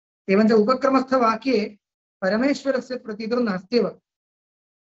इति। एवञ्च उपक्रमस्थवाक्ये परमेश्वरस्य प्रतीतिर्नास्त्येव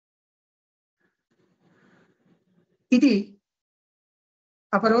इति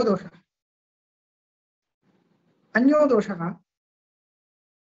अपरो दोषः। अन्यो दोषः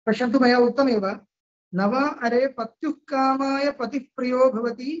पश्यन्तु, मया उक्तमेव, न वा अरे पत्युः कामाय पतिः प्रियो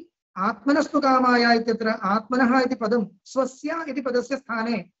भवति आत्मनस्तु कामाय इत्यत्र आत्मनः इति पदं स्वस्य इति पदस्य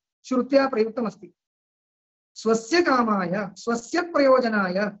स्थाने श्रुत्या प्रयुक्तमस्ति। स्वस्य कामाय, स्वस्य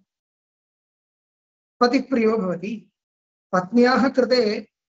प्रयोजनाय पतिः प्रियो भवति। पत्न्याः कृते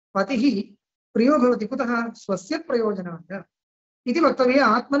पतिः प्रियो भवति, कुतः? स्वस्य प्रयोजनाय इति वक्तव्ये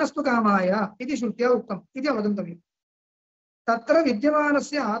आत्मनस्तु कामाय इति श्रुत्या उक्तम् इति अवगन्तव्यम्। तत्र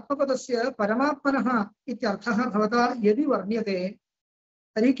विद्यमानस्य आत्मपदस्य परमात्मनः इत्यर्थः भवता यदि वर्ण्यते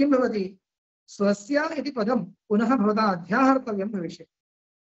तर्हि किं भवति? स्वस्य इति पदं पुनः भवता अध्याहर्तव्यं भविष्यति।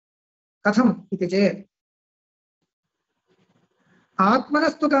 कथम् इति चेत्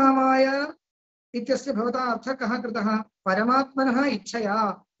आत्मनस्तु कामाय इत्यस्य भवता अर्थः कः कृतः? परमात्मनः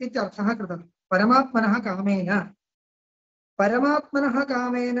इच्छया इत्यर्थः कृतः। परमात्मनः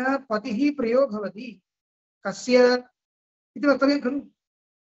कामेन पतिः प्रियो भवति। कस्य इति वक्तव्यं खलु?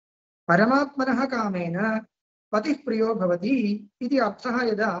 परमात्मनः कामेन पतिः प्रियो भवति इति अर्थः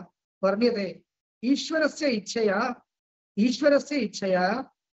यदा वर्ण्यते, ईश्वरस्य इच्छया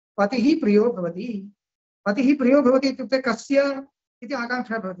पतिः प्रियो भवति। पतिः प्रियो भवति इत्युक्ते कस्य इति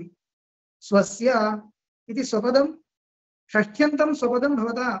आकांक्षा भवति। स्वस्य इति स्वपदं षष्ठ्यन्तं स्वपदं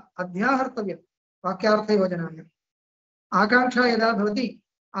भवता अध्याहर्तव्यं वाक्यार्थयोजनाय। आकांक्षा यदा भवति,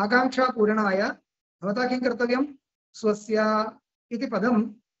 आकांक्षा पूरणाय भवता किं कर्तव्यं? स्वस्य इति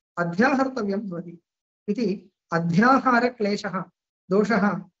पदम् अध्याहर्तव्यं भवति इति अध्याहारक्लेशः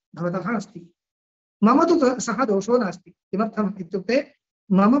दोषः भवतः अस्ति। मम तु सः दोषो नास्ति। किमर्थम् इत्युक्ते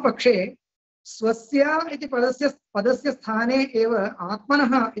मम पक्षे स्वस्य इति पदस्य स्थाने एव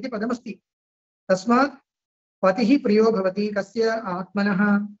आत्मनः इति पदमस्ति। तस्मात् पतिः प्रियो भवति। कस्य?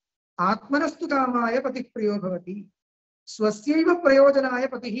 आत्मनः। आत्मनस्तु कामाय पतिः प्रियो भवति। स्वस्यैव प्रयोजनाय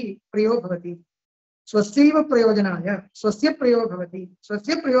पतिः प्रियो भवति। स्वस्यैव प्रयोजनाय स्वस्य प्रियो भवति।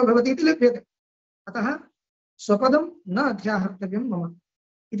 स्वस्य प्रियो भवति इति लभ्यते। अतः स्वपदं न अध्याहर्तव्यं मम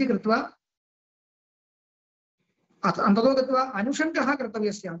इति कृत्वा अन्ततो गत्वा अनुशङ्कः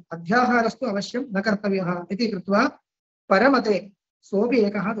कर्तव्यः स्यात्। अध्याहारस्तु अवश्यं न कर्तव्यः इति कृत्वा परमते सोऽपि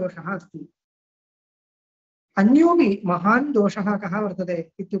एकः दोषः अस्ति। अन्योपि महान् दोषः कः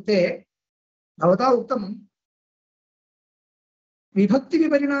वर्तते इत्युक्ते भवता उक्तं विभक्ति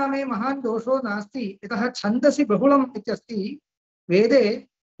विपरिणामे महान् दोषो नास्ति, यतः छन्दसि बहुलम् इत्यस्ति। वेदे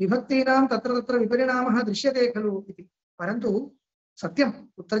विभक्तीनां तत्र तत्र विपरिणामः दृश्यते खलु इति। परन्तु सत्यं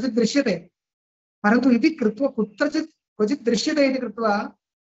कुत्रचित् दृश्यते, परन्तु इति कृत्वा कुत्रचित् क्वचित् दृश्यते इति कृत्वा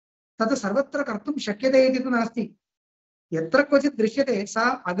तत् सर्वत्र कर्तुं शक्यते इति तु नास्ति। यत्र क्वचित् दृश्यते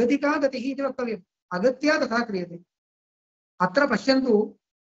सा अगतिका गतिः इति वक्तव्यम्। अगत्या तथा क्रियते। अत्र पश्यन्तु,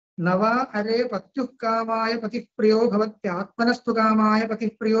 न वा अरे पत्युः कामाय पतिः प्रियो भवत्यात्मनस्तु कामाय पतिः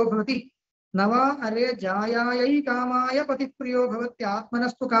प्रियो भवति। न वा अरे जायायै कामाय पतिः प्रियो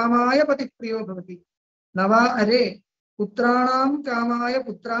भवत्यात्मनस्तु कामाय पतिः प्रियो भवति। न वा अरे पुत्राणां कामाय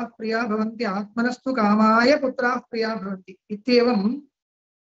पुत्राः प्रिया भवन्ति आत्मनस्तु कामाय पुत्राः प्रिया भवन्ति। इत्येवं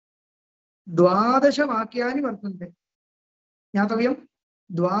 12 वाक्यानि वर्तन्ते। ज्ञातव्यं,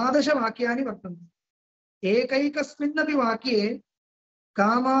 12 वाक्यानि वर्तन्ते। एकैकस्मिन्नपि वाक्ये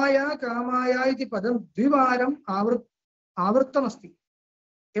कामाय कामाय इति पदं द्विवारम् आवृत्तमस्ति।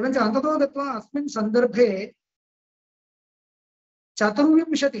 एवञ्च अन्ततो गत्वा अस्मिन् सन्दर्भे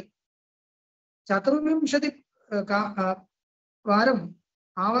 24 वारम्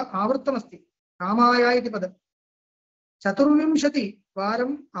आवृत्तमस्ति। कामाय इति पदं 24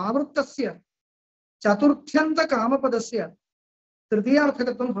 वारम् आवृत्तस्य चतुर्थ्यन्तकामपदस्य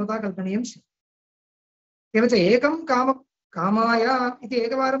तृतीयार्थकत्वं भवता कल्पनीयं स्यात्। एवञ्च एकं कामाय इति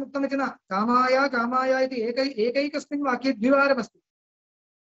एकवारम् उक्तमिति न, कामाय कामाय इति एकैकस्मिन् वाक्ये द्विवारमस्ति।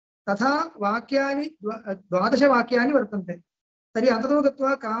 तथा वाक्यानि 12 वाक्यानि वर्तन्ते। तर्हि अन्ततो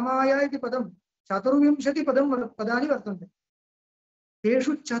गत्वा कामाय इति पदं 24 पदानि वर्तन्ते।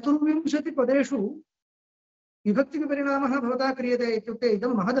 तेषु 24 पदेषु विभक्तिविपरिणामः भवता क्रियते इत्युक्ते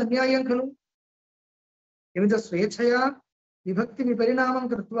इदं महदन्यायं खलु। एवञ्च स्वेच्छया विभक्तिविपरिणामं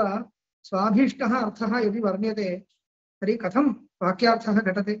कृत्वा स्वाभीष्टः अर्थः यदि वर्ण्यते तर्हि कथं वाक्यार्थः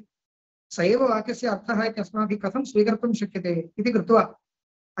घटते, स एव वाक्यस्य अर्थः इत्यस्माभिः कथं स्वीकर्तुं शक्यते इति कृत्वा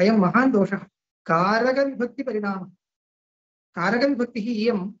अयं महान् दोषः। कारकविभक्तिपरिणामः, कारकविभक्तिः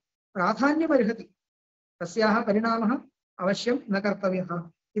इयं प्राधान्यमर्हति, तस्याः परिणामः अवश्यं न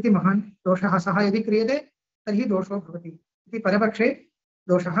कर्तव्यः इति महान् दोषः। सः यदि क्रियते तर्हि दोषो भवति इति परपक्षे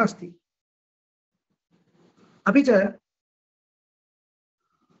दोषः अस्ति। अपि च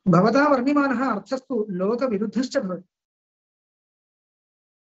भवता वर्ण्यमानः अर्थस्तु लोकविरुद्धश्च भवति।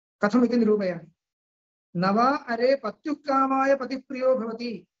 कथमिति निरूपयामि। न वा अरे पत्युः कामाय पतिः प्रियो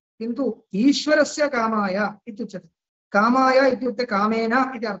भवति किन्तु ईश्वरस्य कामाय इत्युच्यते। कामाय इत्युक्ते कामेन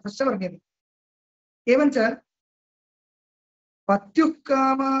इति अर्थश्च वर्ण्यते। एवञ्च पत्युः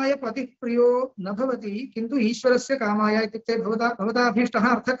कामाय पतिः प्रियो न भवति किन्तु ईश्वरस्य कामाय इत्युक्ते भवता अभीष्टः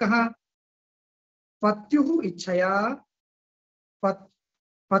अर्थः कः? पत्युः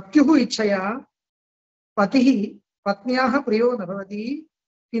इच्छया पतिः पत्न्याः प्रियो न भवति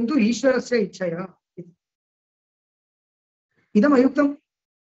किन्तु ईश्वरस्य इच्छया। इदम् अयुक्तं,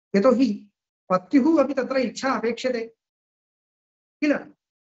 यतोहि पत्युः अपि तत्र इच्छा अपेक्षते किल।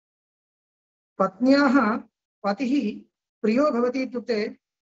 पत्न्याः पतिः प्रियो भवति इत्युक्ते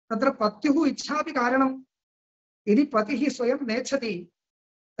तत्र पत्युः इच्छापि कारणं। यदि पतिः स्वयं नेच्छति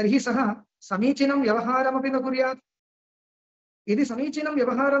तर्हि सः समीचीनं व्यवहारमपि न कुर्यात्। यदि समीचीनं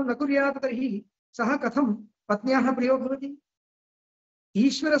व्यवहारं न कुर्यात् तर्हि सः कथं पत्न्याः प्रियो भवति?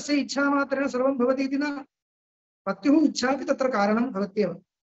 ईश्वरस्य इच्छामात्रेण सर्वं भवति इति न, पत्युः इच्छापि तत्र कारणं भवत्येव।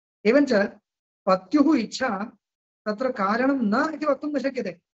 एवञ्च पत्युः इच्छा तत्र कारणं न इति वक्तुं न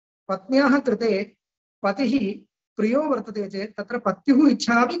शक्यते। पत्न्याः कृते पतिः प्रियो वर्तते चेत् तत्र पत्युः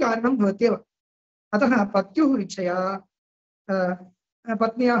इच्छापि कारणं भवत्येव। अतः पत्युः इच्छया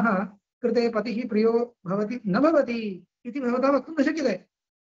पत्न्याः कृते पतिः प्रियो भवति न भवति इति भवता वक्तुं न शक्यते।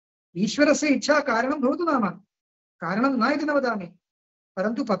 ईश्वरस्य इच्छा कारणं भवतु नाम, कारणं न इति न वदामि,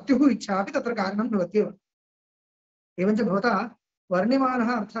 परन्तु पत्युः इच्छापि तत्र कारणं भवत्येव। एवञ्च भवता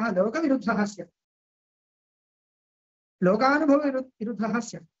वर्ण्यमानः अर्थः लोकविरुद्धः स्यात्, लोकानुभवविरुद्धः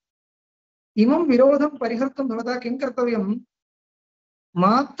स्यात्। इमं विरोधं परिहर्तुं भवता किं कर्तव्यं?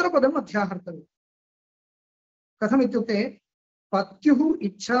 मात्रपदम् अध्याहर्तव्यम्। कथमित्युक्ते पत्युः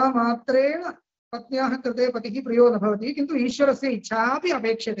इच्छामात्रेण पत्न्याः कृते पतिः प्रियो न भवति किन्तु ईश्वरस्य इच्छापि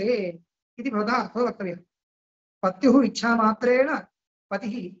अपेक्षते इति भवता अर्थो वक्तव्यः। पत्युः इच्छामात्रेण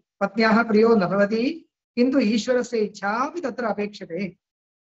पतिः पत्न्याः प्रियो न भवति किन्तु ईश्वरस्य इच्छापि तत्र अपेक्षते।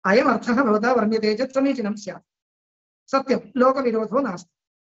 अयम् अर्थः भवता वर्ण्यते चेत् समीचीनं स्यात्। सत्यं, लोकविरोधो नास्ति,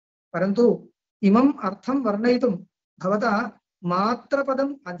 परन्तु इमम् अर्थं वर्णयितुं भवता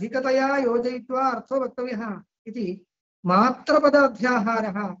मात्रपदम् अधिकतया योजयित्वा अर्थो वक्तव्यः इति मात्रपद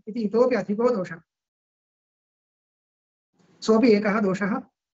अध्याहारः इति इतोपि अधिको दोषः। सोऽपि एकः दोषः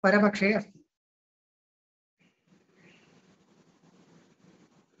परपक्षे अस्ति।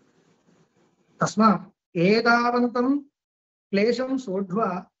 तस्मात् एतावन्तं क्लेशं सोढ्वा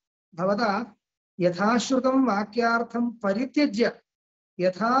भवता यथाश्रुतं वाक्यार्थं परित्यज्य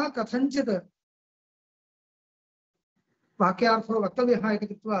यथा कथञ्चित् वाक्यार्थो वक्तव्यः इति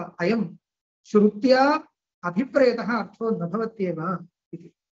कृत्वा अयं श्रुत्या अभिप्रेतः अर्थो न भवत्येव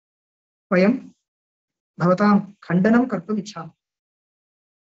इति वयं भवतां खण्डनं कर्तुम् इच्छामः।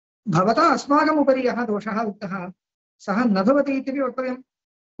 भवता अस्माकम् उपरि यः दोषः उक्तः सः न भवति इत्यपि वक्तव्यम्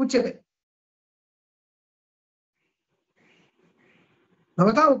उच्यते।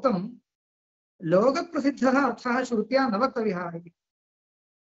 भवता उक्तं लोकप्रसिद्धः अर्थः श्रुत्या न वक्तव्यः इति।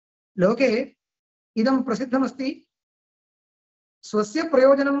 लोके इदं प्रसिद्धमस्ति, स्वस्य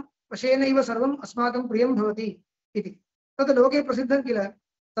प्रयोजनं वशेनैव सर्वम् अस्माकं प्रियं भवति इति। तद् लोके प्रसिद्धं किल,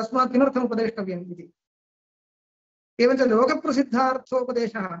 तस्मात् किमर्थम् उपदेष्टव्यम् इति। एवञ्च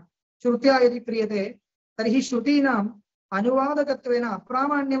लोकप्रसिद्धार्थोपदेशः श्रुत्या यदि क्रियते तर्हि श्रुतीनां अनुवादकत्वेन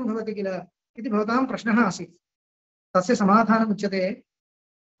अप्रामाण्यं भवति किल इति भवतां प्रश्नः आसीत्। तस्य समाधानम् उच्यते,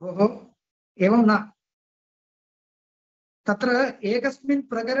 भोः एवं न। तत्र एकस्मिन्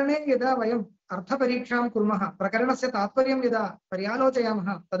प्रकरणे यदा वयम् अर्थपरीक्षां कुर्मः, प्रकरणस्य तात्पर्यं यदा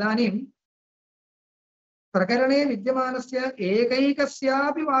पर्यालोचयामः, तदानीं प्रकरणे विद्यमानस्य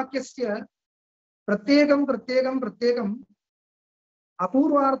एकैकस्यापि वाक्यस्य प्रत्येकं प्रत्येकं प्रत्येकम्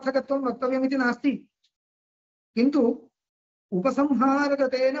अपूर्वार्थकत्वं वक्तव्यमिति नास्ति। किन्तु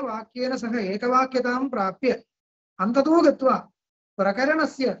उपसंहारगतेन वाक्येन सह एकवाक्यतां प्राप्य अन्ततो गत्वा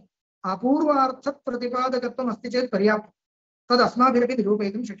प्रकरणस्य अपूर्वार्थप्रतिपादकत्वम् अस्ति चेत् पर्याप्तं। तद् अस्माभिरपि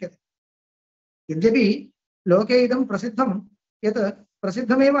निरूपयितुं शक्यते। यद्यपि लोके इदं प्रसिद्धं यत्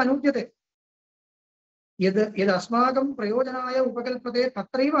प्रसिद्धमेव अनूद्यते, यद् अस्माकं प्रयोजनाय उपकल्पते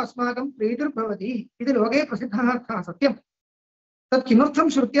तत्रैव अस्माकं प्रीतिर्भवति इति लोके प्रसिद्धः अर्थः सत्यं। तत् किमर्थं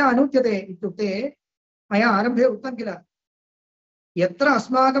श्रुत्या अनूद्यते इत्युक्ते, मया आरम्भे उक्तं किल, यत्र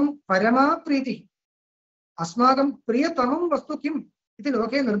अस्माकं परमा प्रीतिः, अस्माकं प्रियतमं वस्तु किम् इति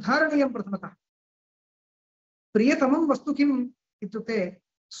लोके निर्धारणीयं प्रथमतः। प्रियतमं वस्तु किम् इत्युक्ते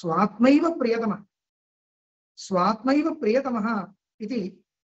स्वात्मैव प्रियतमः। स्वात्मैव प्रियतमः इति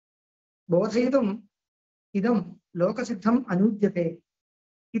बोधयितुम् इदं लोकसिद्धम् अनूद्यते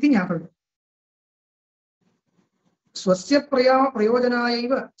इति ज्ञातव्यम्। स्वस्य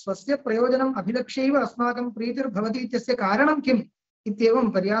प्रयोजनायैव, स्वस्य प्रयोजनम् अभिलक्ष्यैव अस्माकं प्रीतिर्भवति इत्यस्य कारणं किम्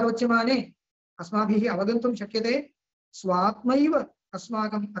इत्येवं पर्यालोच्यमाने अस्माभिः अवगन्तुं शक्यते। स्वात्मैव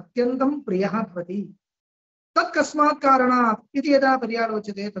अस्माकम् अत्यन्तं प्रियः भवति। तत् कस्मात् कारणात् इति यदा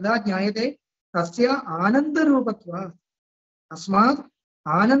पर्यालोच्यते तदा ज्ञायते तस्य आनन्दरूपत्वात्। तस्मात्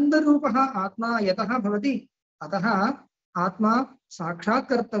आनन्दरूपः आत्मा यतः भवति अतः आत्मा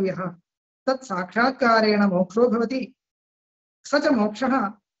साक्षात्कर्तव्यः। तत् साक्षात्कारेण मोक्षो भवति। स च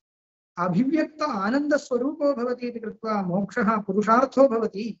मोक्षः अभिव्यक्त आनन्दस्वरूपो भवति इति कृत्वा मोक्षः पुरुषार्थो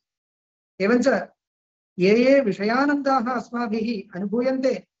भवति। एवञ्च ये ये विषयानन्दाः अस्माभिः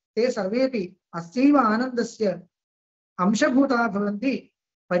अनुभूयन्ते ते सर्वेपि अस्यैव आनन्दस्य अंशभूताः भवन्ति।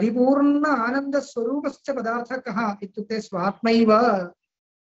 परिपूर्ण आनन्दस्वरूपश्च पदार्थः कः इत्युक्ते स्वात्मैव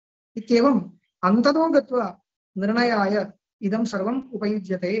इत्येवम् अन्ततो गत्वा निर्णयाय इदं सर्वम्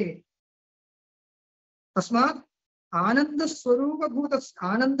उपयुज्यते। तस्मात्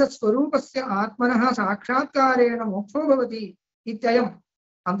आनन्दस्वरूपस्य आत्मनः साक्षात्कारेण मोक्षो भवति इत्ययम्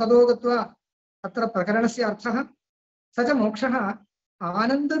अन्ततो गत्वा अत्र प्रकरणस्य अर्थः। स च मोक्षः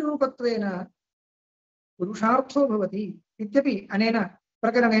आनन्दरूपत्वेन पुरुषार्थो भवति इत्यपि अनेन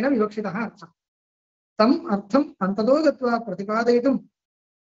प्रकरणेन विवक्षितः अर्थः। तम् अर्थम् अन्ततो गत्वा प्रतिपादयितुं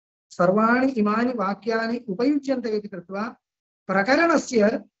सर्वाणि इमानि वाक्यानि उपयुज्यन्ते इति कृत्वा प्रकरणस्य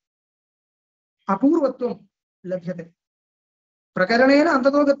अपूर्वत्वं लभ्यते। प्रकरणेन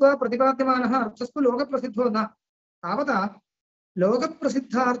अन्ततो गत्वा प्रतिपाद्यमानः अर्थस्तु लोकप्रसिद्धो न। तावता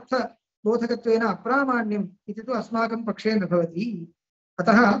लोकप्रसिद्धार्थबोधकत्वेन अप्रामाण्यम् इति तु अस्माकं पक्षे न भवति।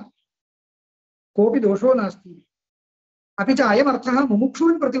 अतः कोऽपि दोषो नास्ति। अपि च अयमर्थः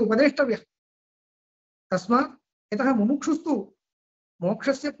मुमुक्षून् प्रति उपदेष्टव्यः। तस्मात् यतः मुमुक्षुस्तु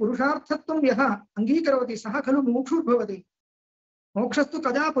मोक्षस्य पुरुषार्थत्वं यः अङ्गीकरोति सः खलु मुमुक्षुर्भवति। मोक्षस्तु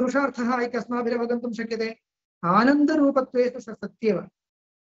कदा पुरुषार्थः इति अस्माभिरवगन्तुं शक्यते? आनन्दरूपत्वेन सत्येव।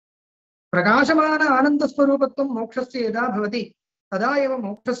 प्रकाशमान आनन्दस्वरूपत्वं मोक्षस्य यदा भवति तदा एव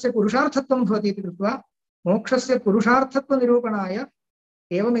मोक्षस्य पुरुषार्थत्वं भवति इति कृत्वा मोक्षस्य पुरुषार्थत्वनिरूपणाय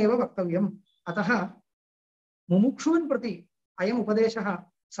एवमेव वक्तव्यम्। अतः मुमुक्षून् प्रति अयम् उपदेशः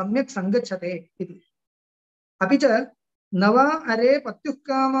सम्यक् सङ्गच्छते इति। अपि च न वा अरे पत्युः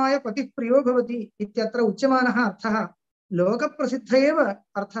कामाय पतिः प्रियो भवति इत्यत्र उच्यमानः अर्थः लोकप्रसिद्ध एव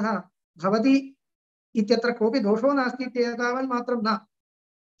अर्थः भवति इत्यत्र कोऽपि दोषो नास्ति इत्येतावन्मात्रं न।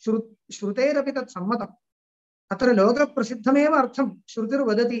 श्रुतेरपि तत् सम्मतम्। अत्र लोकप्रसिद्धमेव अर्थं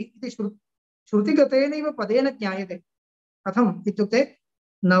श्रुतिर्वदति इति श्रुतिगतेनैव पदेन ज्ञायते। कथम् इत्युक्ते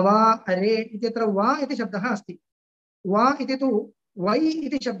न वा अरे इत्यत्र वा इति शब्दः अस्ति। वा इति तु वै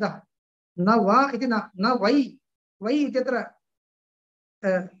इति शब्दः। न वा इति न वै। वै इत्यत्र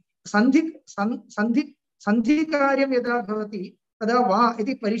सन्धिकार्यं यदा भवति तदा वा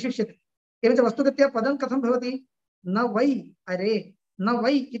इति परिशिष्यते। एवञ्च वस्तुगत्या पदं कथं भवति? न वै अरे, न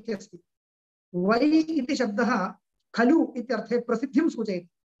वै इत्यस्ति। वै इति शब्दः खलु इत्यर्थे प्रसिद्धिं सूचयति।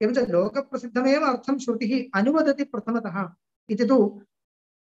 एवञ्च लोकप्रसिद्धमेव अर्थं श्रुतिः अनुवदति प्रथमतः इति तु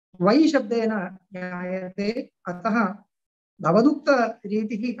वै शब्देन ज्ञायते। अतः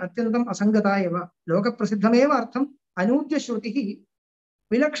भवदुक्तरीतिः अत्यन्तम् असङ्गता एव। लोकप्रसिद्धमेव अर्थम् अनूद्य श्रुतिः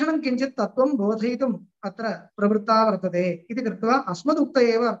विलक्षणं किञ्चित् तत्त्वं बोधयितुम् अत्र प्रवृत्ता वर्तते इति कृत्वा अस्मदुक्त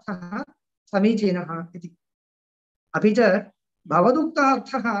एव अर्थः समीचीनः इति। अपि च भवदुक्तः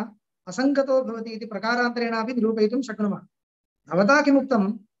अर्थः असङ्गतो भवति इति प्रकारान्तरेणापि निरूपयितुं शक्नुमः। भवता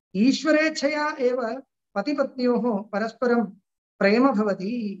किमुक्तम् ईश्वरेच्छया एव पतिपत्न्योः परस्परं प्रेम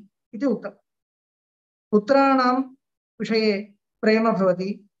भवति इति उक्तम्। पुत्राणां विषये प्रेम भवति,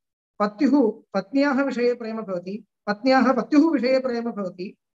 पत्युः पत्न्याः विषये प्रेम भवति, पत्न्याः पत्युः विषये प्रेम भवति,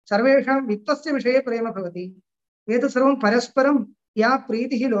 सर्वेषां वित्तस्य विषये प्रेम भवति। एतत् सर्वं परस्परं या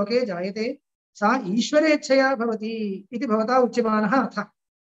प्रीतिः लोके जायते सा ईश्वरेच्छया भवति इति भवता उच्यमानः अर्थः।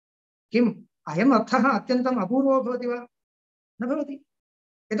 किम् अयम् अर्थः अत्यन्तम् अपूर्वो भवति वा? न भवति।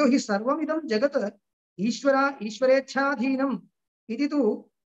 यतोहि सर्वमिदं जगत् ईश्वरेच्छाधीनम् इति तु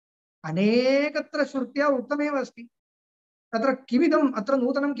अनेकत्र श्रुत्या उक्तमेव अस्ति। तत्र किमिदम् अत्र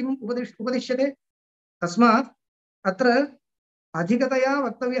नूतनं किम् उपदिश्यते? तस्मात् अत्र अधिकतया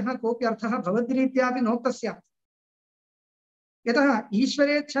वक्तव्यः कोऽपि अर्थः भवद्रीत्यापि नोक्तः स्यात्। यतः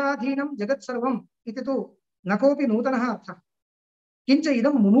ईश्वरेच्छाधीनं जगत् सर्वम् इति तु न कोऽपि नूतनः अर्थः। किञ्च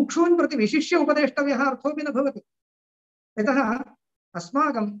इदं मुमुक्षून् प्रति विशिष्य उपदेष्टव्यः अर्थोऽपि न भवति। यतः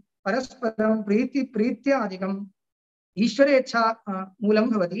अस्माकं परस्परं प्रीत्यादिकम् ईश्वरेच्छा मूलं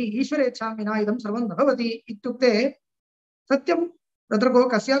भवति। ईश्वरेच्छां विना इदं सर्वं न भवति इत्युक्ते सत्यं, तत्र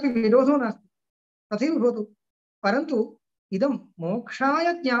कस्यापि विरोधो नास्ति, तथैव भवतु। परन्तु इदं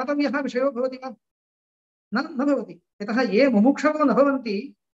मोक्षाय ज्ञातव्यः विषयो भवति वा? न भवति। यतः ये मुमुक्षवो न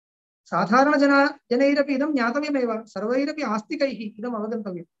भवन्ति साधारणजनैरपि इदं ज्ञातव्यमेव, सर्वैरपि आस्तिकैः इदम्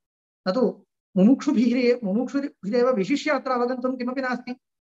अवगन्तव्यं। न तु मुमुक्षुभिरेव विशिष्य अत्र अवगन्तुं किमपि नास्ति।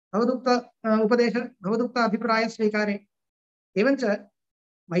 भवदुक्त अभिप्रायस्वीकारे एवञ्च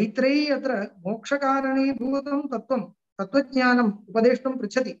मैत्रेयी अत्र मोक्षकारणीभूतं तत्त्वज्ञानम् उपदेष्टुं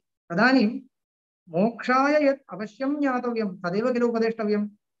पृच्छति। तदानीं मोक्षाय यत् अवश्यं ज्ञातव्यं तदेव किल उपदेष्टव्यम्।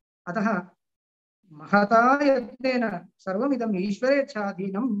 अतः महता यत्नेन सर्वमिदम्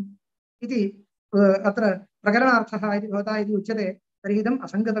ईश्वरेच्छाधीनम् इति अत्र प्रकरणार्थः इति भवता यदि उच्यते तर्हि इदम्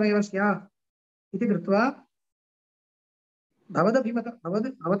असङ्गतमेव स्यात् इति कृत्वा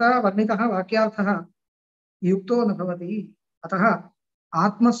भवता वर्णितः वाक्यार्थः युक्तो न भवति। अतः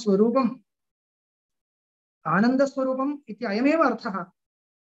आत्मस्वरूपम् आनन्दस्वरूपम् इति अयमेव अर्थः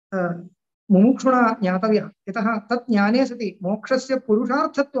मुमुक्षुणा ज्ञातव्यः। यतः तत् ज्ञाने सति मोक्षस्य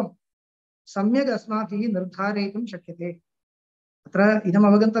पुरुषार्थत्वं सम्यक् अस्माभिः निर्धारयितुं शक्यते। अत्र इदम्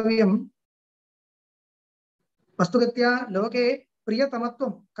अवगन्तव्यं, वस्तुगत्या लोके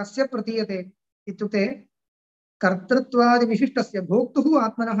प्रियतमत्वं कस्य प्रतीयते इत्युक्ते कर्तृत्वादिविशिष्टस्य भोक्तुः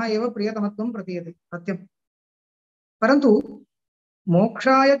आत्मनः एव प्रियतमत्वं प्रतीयते, सत्यं। परन्तु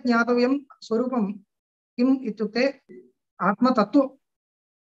मोक्षाय ज्ञातव्यं स्वरूपं किम् इत्युक्ते आत्मतत्त्वं।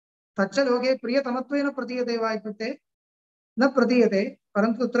 तच्च लोके प्रियतमत्वेन प्रतीयते वा इत्युक्ते न प्रतीयते।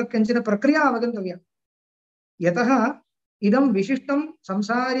 परन्तु तत्र किञ्चन प्रक्रिया अवगन्तव्या। यतः इदं विशिष्टं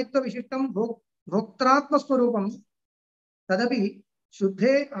संसारित्वविशिष्टं भोक्त्रात्मस्वरूपं तदपि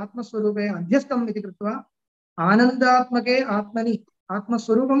शुद्धे आत्मस्वरूपे अध्यस्तम् इति कृत्वा आनन्दात्मके आत्मनि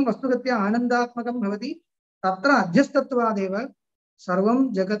आत्मस्वरूपं वस्तुगत्या आनन्दात्मकं भवति। तत्र अध्यस्तत्वादेव सर्वं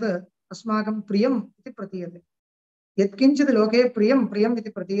जगत् अस्माकं प्रियम् इति प्रतीयते। यत्किञ्चित् लोके प्रियम् इति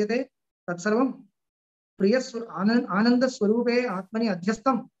प्रतीयते तत्सर्वं आनन्दस्वरूपे आत्मनि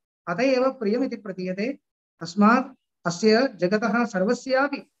अध्यस्तम्, अत एव प्रियम् इति प्रतीयते। तस्मात् अस्य जगतः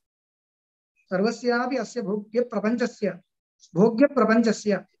सर्वस्यापि अस्य भोग्यप्रपञ्चस्य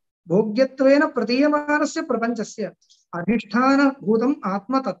भोग्यत्वेन प्रतीयमानस्य प्रपञ्चस्य अधिष्ठानभूतम्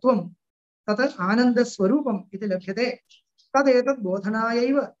आत्मतत्त्वं तत् आनन्दस्वरूपम् इति लभ्यते। तदेतत्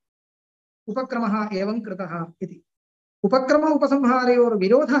बोधनायैव उपक्रमः एवं कृतः इति। उपक्रम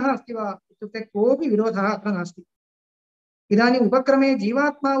उपसंहारयोर्विरोधः अस्ति वा इत्युक्ते कोऽपि विरोधः अत्र नास्ति। इदानीम् उपक्रमे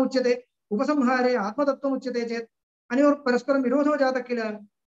जीवात्मा उच्यते, उपसंहारे आत्मतत्त्वम् उच्यते चेत् अनयोः परस्परं विरोधो जातः किल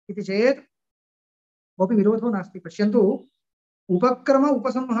इति चेत् कोऽपि विरोधो नास्ति। पश्यन्तु, उपक्रम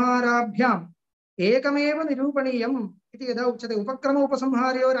उपसंहाराभ्याम् एकमेव निरूपणीयम् इति यदा उच्यते, उपक्रम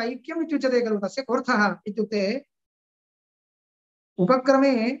उपसंहारयोर् ऐक्यम् इत्युच्यते खलु। तस्य कोऽर्थः इत्युक्ते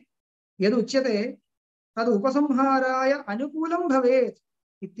उपक्रमे यदुच्यते तद् उपसंहाराय अनुकूलं भवेत्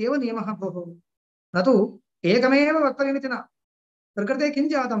इत्येव नियमः भोः। न तु एकमेव वक्तव्यमिति न। प्रकृते किं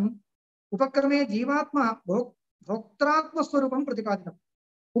जातम्? उपक्रमे जीवात्मा भोक्त्रात्मस्वरूपं प्रतिपादितम्,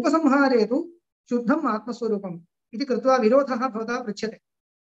 उपसंहारे तु शुद्धम् आत्मस्वरूपम् इति कृत्वा विरोधः भवता पृच्छ्यते।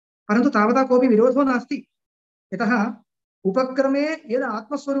 परन्तु तावता कोऽपि विरोधो नास्ति। यतः उपक्रमे यद्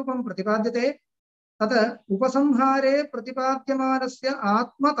आत्मस्वरूपं प्रतिपाद्यते तत् उपसंहारे प्रतिपाद्यमानस्य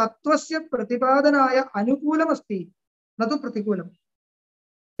आत्मतत्त्वस्य प्रतिपादनाय अनुकूलमस्ति, न तु प्रतिकूलम्।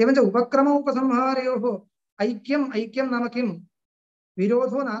 एवञ्च उपक्रम उपसंहारयोः ऐक्यं नाम किं?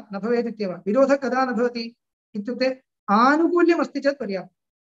 विरोधो न भवेत् इत्येव। विरोधः कदा न भवति इत्युक्ते आनुकूल्यमस्ति चेत्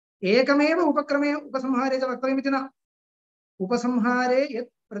पर्याप्तम्। एकमेव उपक्रमे उपसंहारे च वक्तव्यमिति न। उपसंहारे यत्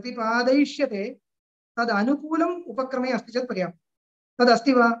प्रतिपादयिष्यते तदनुकूलम् उपक्रमे अस्ति चेत् पर्याप्तं।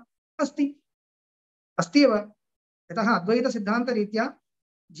 तदस्ति वा? अस्ति, अस्ति एव। यतः अद्वैतसिद्धान्तरीत्या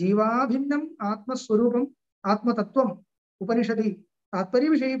जीवाभिन्नम् आत्मस्वरूपम् आत्मतत्त्वम् उपनिषदि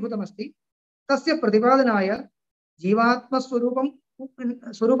तात्पर्यविषयीभूतमस्ति। तस्य प्रतिपादनाय जीवात्मस्वरूपम्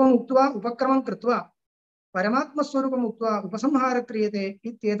उक्त्वा उपक्रमं कृत्वा परमात्मस्वरूपम् उक्त्वा उपसंहारः क्रियते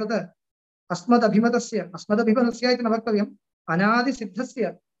इत्येतत् अस्मदभिमतस्य इति न वक्तव्यम्, अनादिसिद्धस्य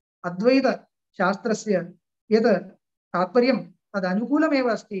अद्वैतशास्त्रस्य यत् तात्पर्यं तदनुकूलमेव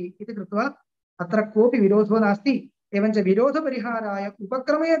अस्ति इति कृत्वा अत्र कोऽपि विरोधो नास्ति। एवञ्च विरोधपरिहाराय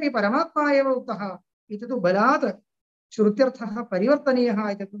उपक्रमे अपि परमात्मा एव उक्तः इति तु बलात् श्रुत्यर्थः परिवर्तनीयः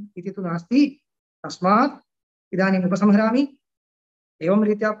इति तु नास्ति। तस्मात् इदानीम् उपसंहरामि। एवं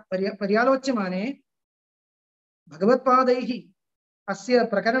रीत्या पर्यालोच्यमाने भगवत्पादैः अस्य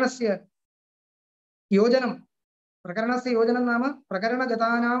प्रकरणस्य योजनं नाम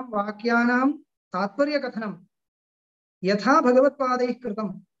प्रकरणगतानां वाक्यानां तात्पर्यकथनं यथा भगवत्पादैः कृतं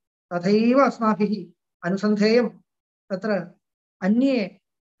तथैव अस्माभिः अनुसन्धेयं। तत्र अन्ये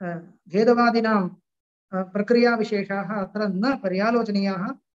भेदवादिनां प्रक्रियाविशेषाः अत्र न पर्यालोचनीयाः।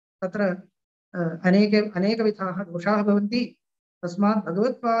 तत्र अनेकविधाः दोषाः भवन्ति। तस्मात्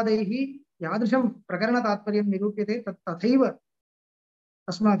भगवत्पादैः यादृशं प्रकरणतात्पर्यं निरूप्यते तथैव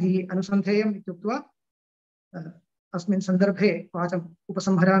अस्माभिः अनुसन्धेयम् इत्युक्त्वा अस्मिन् सन्दर्भे वाचम्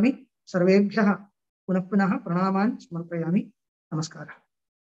उपसंहरामि। सर्वेभ्यः पुनः पुनः प्रणामान् समर्पयामि। नमस्कारः।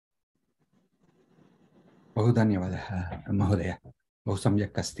 बहु धन्यवादः महोदय, बहु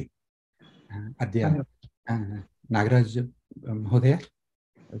सम्यक् अस्ति। अद्य नागराज महोदय,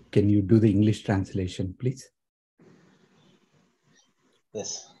 can you do the English translation please?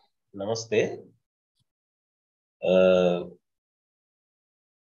 Yes, namaste.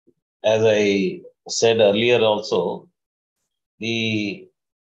 As I said earlier also,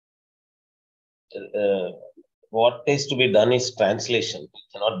 what is to be done is translation. We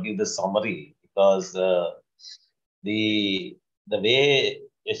cannot give the summary because the way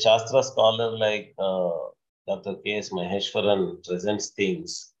a Shastra scholar like Dr. K.S. Maheswaran presents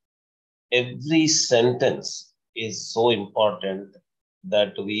things, every sentence is so important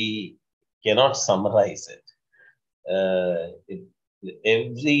that we cannot summarize it.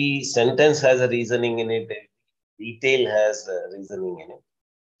 Every sentence has a reasoning in it, every detail has a reasoning in it.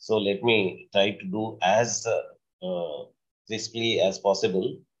 So let me try to do as crisply as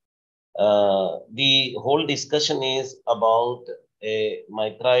possible. The whole discussion is about a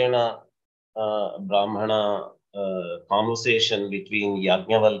Maitreyi Brahmana conversation between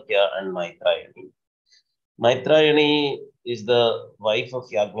Yajnavalkya and Maitreyi. Maitreyi is the wife of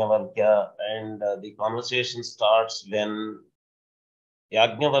Yajnavalkya, and the conversation starts when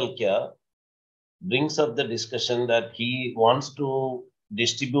Yajnavalkya brings up the discussion that he wants to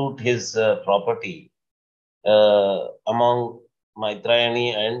distribute his property among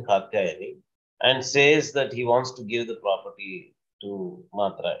Maitreyi and Katyayani, and says that he wants to give the property to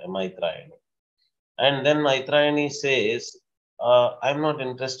Maitreyi. And then Maitreyi says, I'm not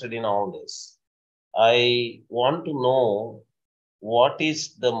interested in all this. I want to know what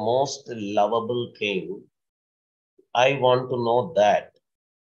is the most lovable thing. I want to know that.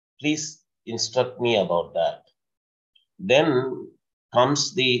 Please instruct me about that. Then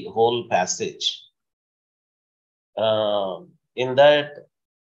comes the whole passage. In that,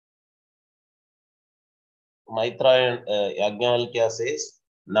 Maitreyi Yajnavalkya says,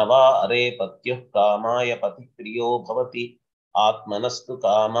 Nava are patyuh kamaya pati priyo bhavati, atmanastu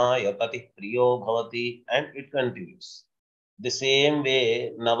kamaya pati priyo bhavati, and it continues. The same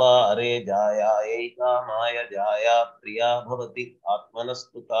way, Nava are jaya kamaya jaya priya bhavati,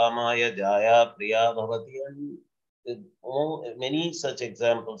 atmanastu kamaya jaya priya bhavati, and many such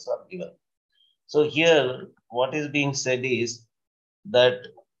examples are given. So here, what is being said is that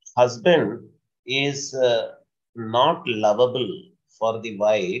husband is not lovable for the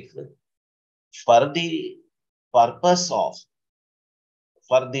wife for the purpose of,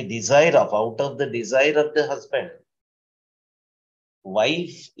 for the desire of, out of the desire of the husband.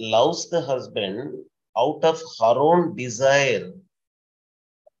 Wife loves the husband out of her own desire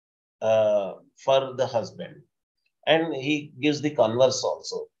for the husband. And he gives the converse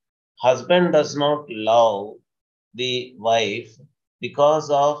also. Husband does not love the wife because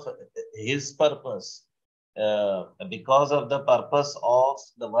of his purpose, because of the purpose of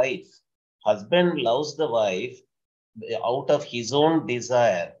the wife. Husband loves the wife out of his own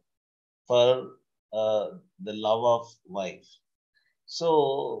desire for the love of wife.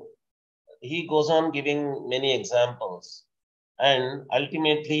 So he goes on giving many examples and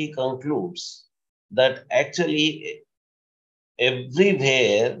ultimately concludes that actually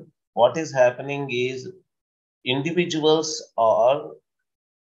everywhere what is happening is individuals love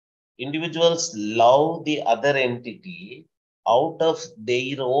the other entity out of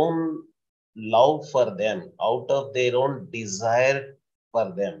their own love for them, out of their own desire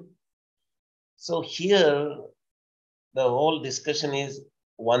for them. So here, the whole discussion is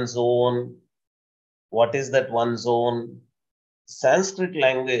one's own. What is that one's own? Sanskrit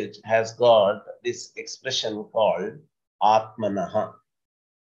language has got this expression called Atmanaha.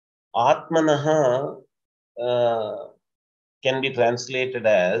 Atmanaha can be translated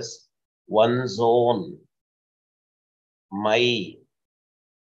as one's own, my.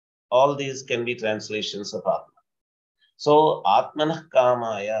 All these can be translations of Atma. So, Atmanah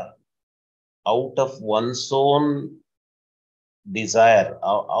Kamaya, out of one's own desire,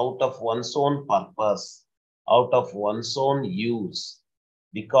 out of one's own purpose, out of one's own use,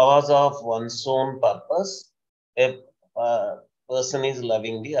 because of one's own purpose, a person is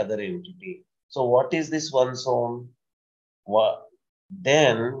loving the other entity. So, what is this one's own?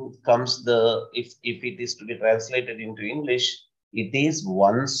 Then comes the, if it is to be translated into English, it is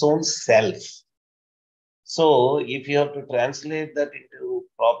one's own self. So if you have to translate that into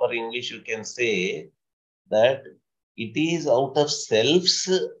proper English, you can say that it is out of self's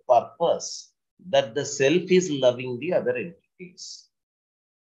purpose that the self is loving the other entities.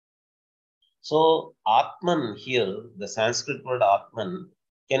 So Atman here, the Sanskrit word Atman,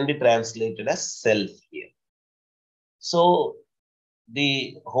 can be translated as self here. So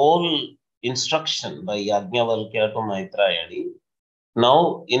the whole instruction by Yajnavalkya to Maitreyi,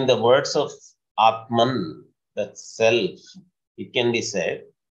 now in the words of Atman, that self, it can be said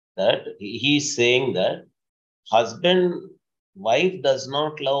that he is saying that wife does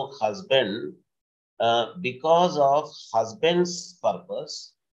not love husband because of husband's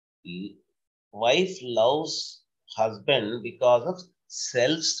purpose. Wife loves husband because of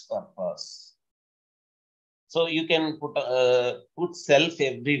self's purpose. So you can put self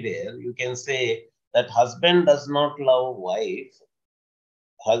everywhere. You can say that husband does not love wife.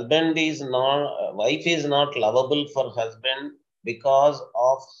 Wife is not lovable for husband because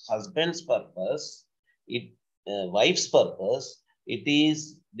of husband's purpose. Wife's purpose. It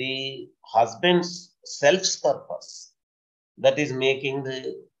is the husband's self's purpose that is making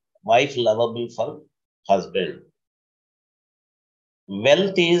the wife lovable for husband.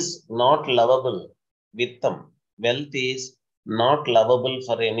 Wealth is not lovable. Vittam. Wealth is not lovable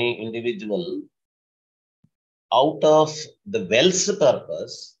for any individual. Out of the wealth's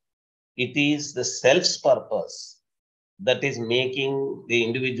purpose, it is the self's purpose that is making the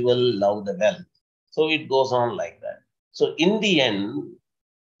individual love the wealth. So it goes on like that. So in the end,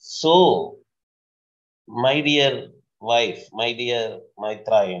 so my dear wife, my dear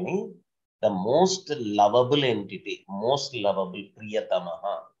Maitreyi, the most lovable entity, most lovable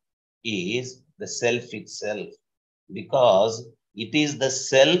Priyatamaha is the self itself, because it is the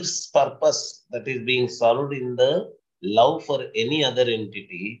self's purpose that is being served in the love for any other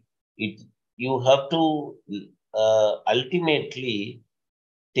entity. You have to ultimately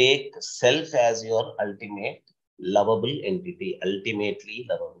take self as your ultimate lovable entity, ultimately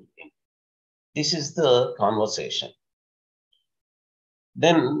lovable entity. This is the conversation.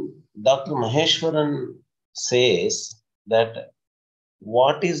 Then Dr. Maheswaran says that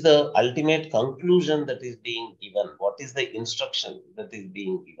what is the ultimate conclusion that is being given? What is the instruction that is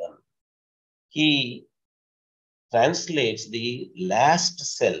being given? He translates the last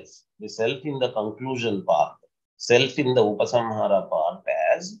self, the self in the conclusion part, self in the Upasamhara part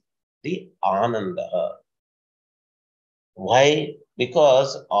as the Ananda. Why?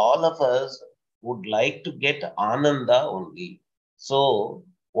 Because all of us would like to get Ananda only. So,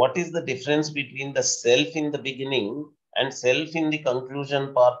 what is the difference between the self in the beginning and self in the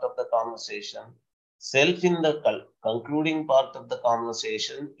conclusion part of the conversation? Self in the concluding part of the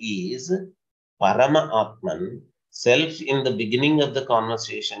conversation is Parama Atman. Self in the beginning of the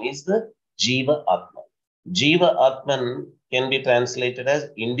conversation is the Jiva Atman. Jiva Atman can be translated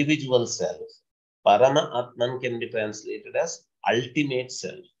as individual self. Parama Atman can be translated as ultimate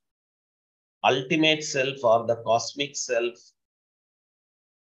self. Ultimate self or the cosmic self.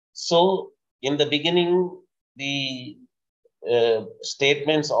 So, in the beginning, the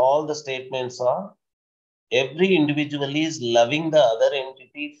all the statements are every individual is loving the other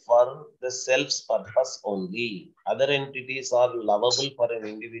entity for the self's purpose only. Other entities are lovable for an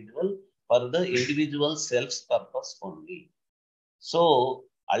individual for the individual self's purpose only. So,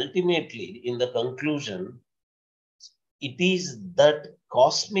 ultimately, in the conclusion, it is that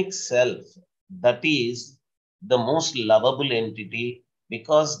cosmic self that is the most lovable entity,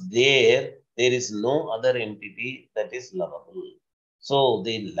 because there There is no other entity that is lovable. So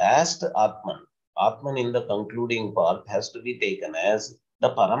the last Atman in the concluding part has to be taken as the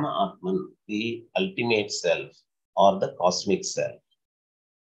Parama Atman, the ultimate self or the cosmic self.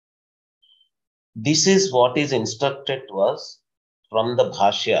 This is what is instructed to us from the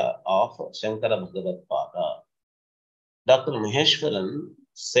Bhashya of Shankara Bhagavadpada. Dr. Maheswaran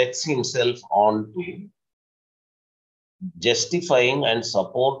sets himself on to justifying and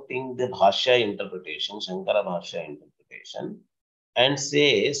supporting the Bhashya interpretation, Shankara Bhashya interpretation, and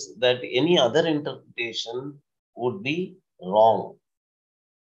says that any other interpretation would be wrong.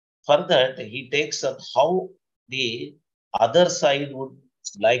 For that, he takes up how the other side would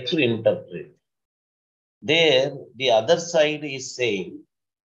like to interpret. There, the other side is saying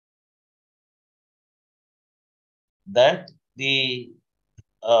that the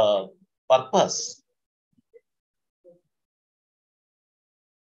purpose,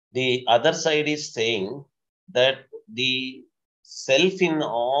 the other side is saying that the self in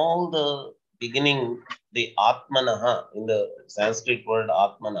all the beginning, the Atmanaha, in the Sanskrit word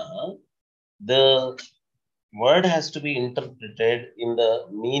Atmanaha, the word has to be interpreted in the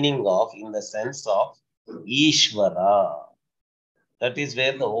meaning of, in the sense of Ishvara. That is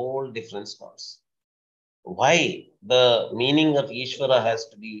where the whole difference comes. Why the meaning of Ishvara has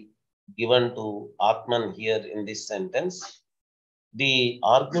to be given to Atman here in this sentence? The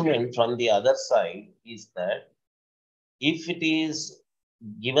argument from the other side is that if it is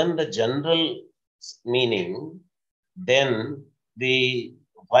given the general meaning, then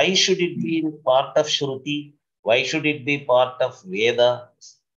why should it be part of Shruti? Why should it be part of Veda?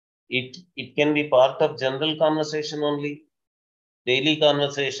 It can be part of general conversation only, daily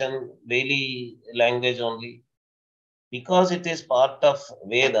conversation, daily language only. Because it is part of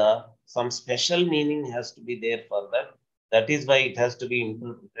Veda, some special meaning has to be there for that. That is why it has to be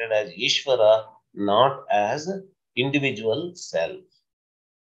interpreted as Ishvara, not as individual self.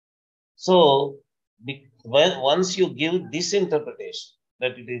 So, once you give this interpretation,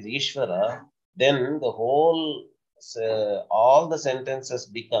 that it is Ishvara, then the whole, all the sentences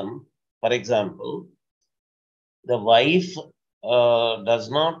become, for example, the wife does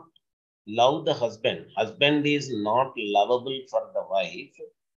not love the husband. Husband is not lovable for the wife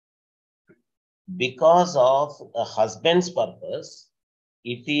because of the husband's purpose.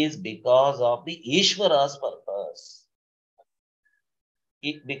 It is because of the Ishvara's purpose.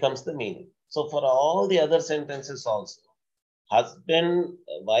 It becomes the meaning. So for all the other sentences also,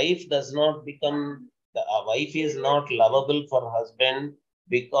 wife does not become, the wife is not lovable for husband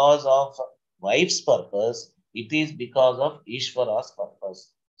because of wife's purpose. It is because of Ishvara's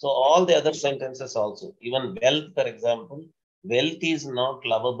purpose. So all the other sentences also, even wealth, for example, wealth is not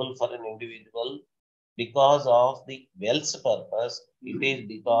lovable for an individual because of the wealth's purpose. It is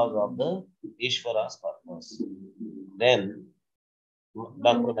because of the Ishvara's purpose. Then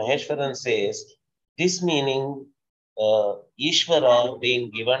Dr. Maheswaran says, this meaning, Ishvara being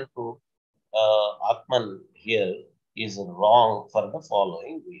given to Atman here is wrong for the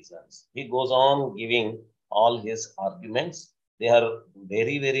following reasons. He goes on giving all his arguments. They are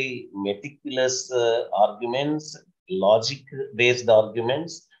very, very meticulous arguments, logic-based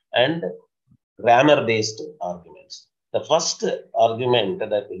arguments, and grammar-based arguments. The first argument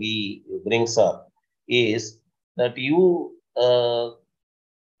that he brings up is that you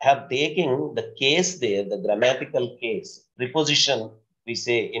have taken the case there, the grammatical case, preposition, we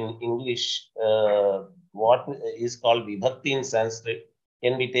say in English, what is called vibhakti in Sanskrit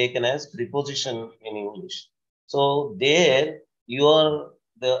can be taken as preposition in English. So there,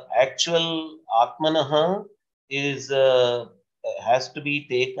 the actual Atmanaha has to be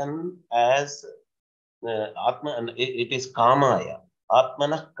taken as it is Kamaya.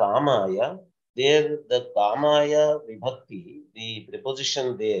 Atmanah Kamaya. There, the Kamaya Vibhakti, the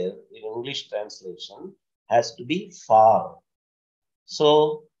preposition there in English translation, has to be for.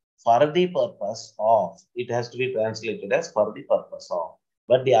 So, for the purpose of, it has to be translated as for the purpose of.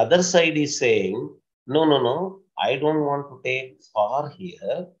 But the other side is saying, no, I don't want to take for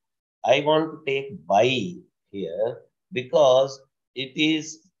here. I want to take by here because it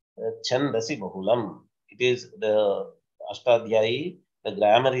is Chandasi Bahulam. It is the Ashtadhyayi, the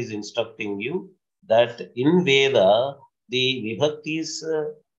grammar is instructing you that in Veda, the vibhaktis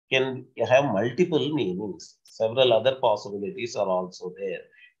can have multiple meanings. Several other possibilities are also there.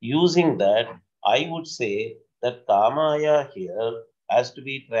 Using that, I would say that Kamaya here has to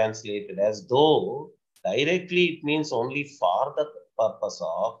be translated as though directly it means only for the purpose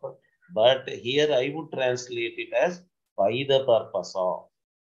of, but here I would translate it as by the purpose of.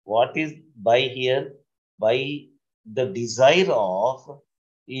 What is by here? By the desire of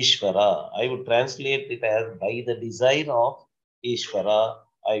Ishvara. I would translate it as by the desire of Ishvara,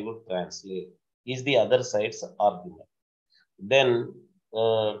 I would translate, is the other side's argument. Then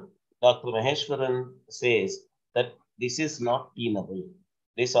Dr. Maheswaran says that this is not tenable.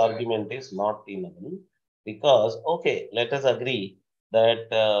 This argument is not tenable because, okay, let us agree that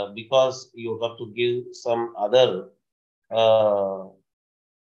because you have to give some other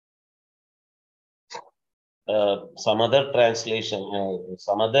translation,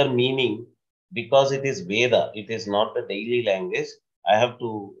 some other meaning, because it is Veda, it is not the daily language. I have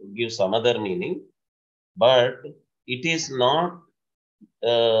to give some other meaning, but it is not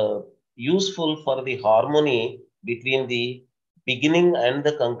useful for the harmony between the beginning and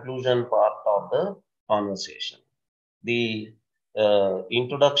the conclusion part of the conversation. The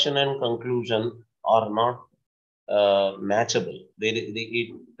introduction and conclusion are not matchable.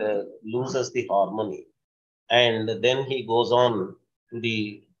 It loses the harmony. And then he goes on to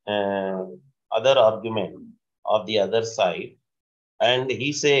the other argument of the other side. And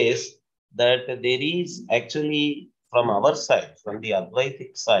he says that there is actually, from our side, from the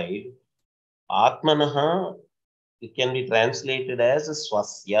Advaitic side, Atmanaha, it can be translated as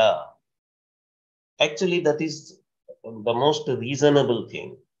Swasya. Actually, that is the most reasonable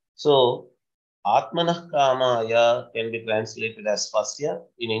thing. So, Atmanah Kamaya can be translated as Swasya,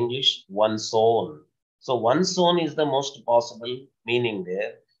 in English, one's own. So, one's own is the most possible meaning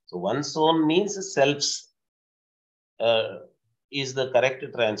there. So, one's own means self's is the correct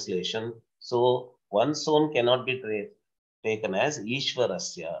translation. So, one's own cannot be taken as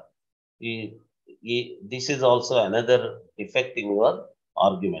Ishvarasya. This is also another defect in your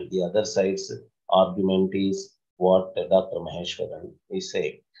argument. The other side's argument is what Dr. Maheswaran is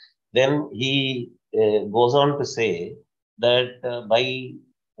saying. Then he goes on to say that by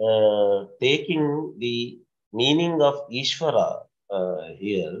taking the meaning of Ishvara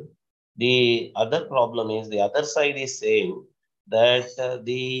here, the other problem is, the other side is saying that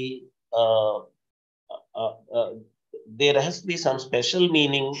there has to be some special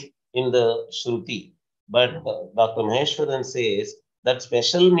meaning in the Shruti. But Dr. Maheswaran says that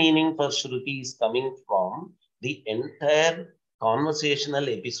special meaning for Shruti is coming from the entire conversational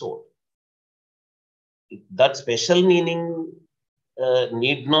episode. That special meaning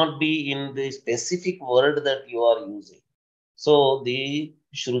need not be in the specific word that you are using. So the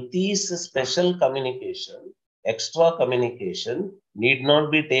Shruti's special communication, extra communication, need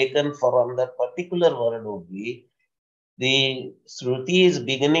not be taken from that particular word only. The Shruti is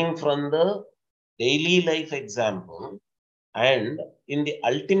beginning from the daily life example, and in the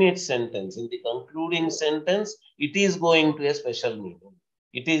ultimate sentence, in the concluding sentence, it is going to a special meaning.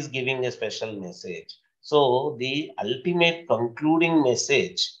 It is giving a special message. So the ultimate concluding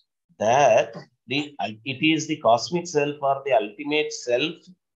message that it is the cosmic self or the ultimate self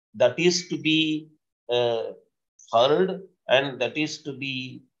that is to be heard, and that is to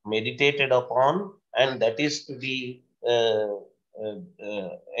be meditated upon, and that is to be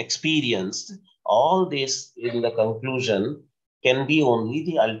experienced. All this in the conclusion can be only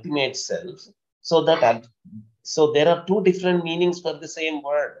the ultimate self. So there are two different meanings for the same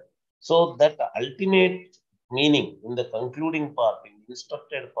word. So that ultimate meaning in the concluding part, in the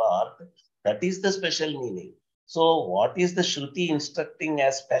instructed part, that is the special meaning. So what is the Shruti instructing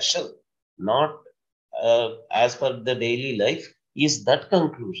as special, not as per the daily life, is that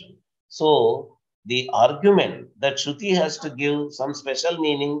conclusion. So the argument that Shruti has to give some special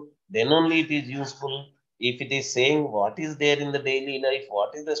meaning, then only it is useful. If it is saying what is there in the daily life,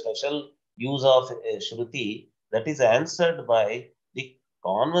 what is the special use of Shruti, that is answered by the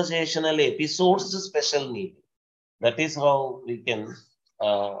conversational episode's special meaning. That is how we can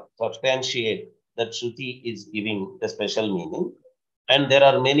substantiate that Shruti is giving the special meaning. And there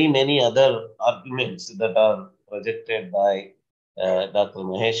are many, many other arguments that are projected by Dr.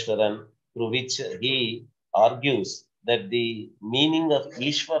 Maheswaran, through which he argues that the meaning of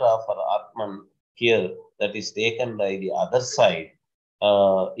Ishvara for Atman here, that is taken by the other side,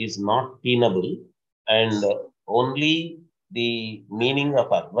 is not tenable, and only the meaning of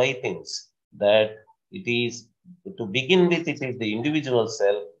Advaitins, that it is, to begin with, it is the individual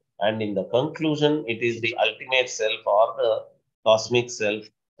self, and in the conclusion, it is the ultimate self or the cosmic self.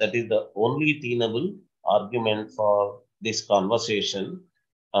 That is the only tenable argument for this conversation.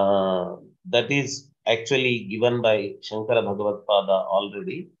 That is actually given by Shankara Bhagavadpada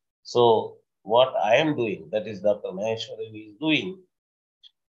already. So what I am doing, that is Dr. Maheswaran is doing,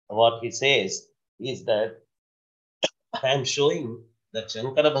 what he says is that I am showing that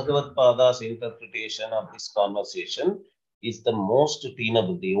Shankara Bhagavadpada's interpretation of this conversation is the most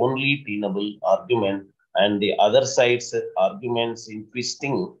tenable, the only tenable argument and the other side's arguments in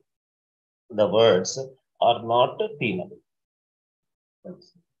twisting the words are not tenable.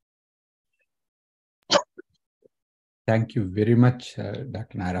 Thank you very much,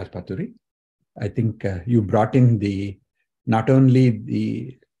 Dr. Maheswaran. I think you brought in not only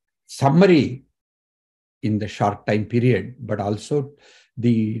the summary in the short time period, but also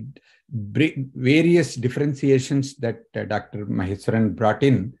the various differentiations that Dr. Maheswaran brought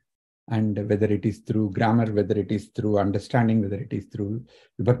in, and whether it is through grammar, whether it is through understanding, whether it is through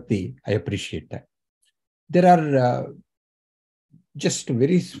vibhakti, I appreciate that. There are just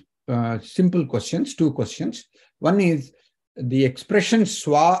very simple questions, two questions. One is the expression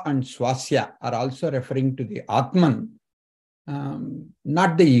swa and swasya are also referring to the Atman,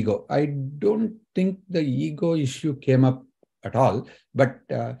 not the ego. I don't think the ego issue came up at all, but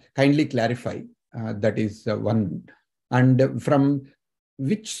kindly clarify. That is one. And from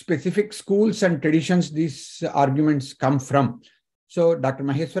which specific schools and traditions these arguments come from? So, Dr.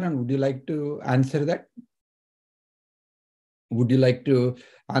 Maheswaran, would you like to answer that? Would you like to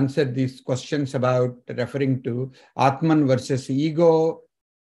answer these questions about referring to Atman versus ego?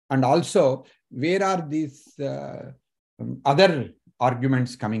 And also, where are these other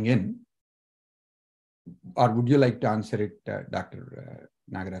arguments coming in? Or would you like to answer it, Dr.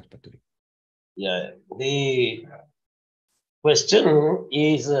 Nagaraj-Paturi? Yeah, the question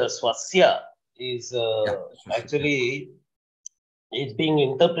is swasya is actually is being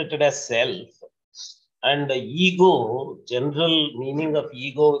interpreted as self, and the ego, general meaning of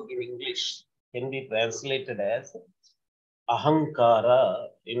ego in English can be translated as ahankara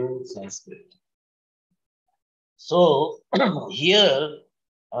in Sanskrit. So here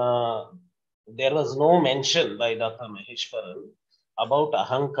there was no mention by Dr. Maheswaran about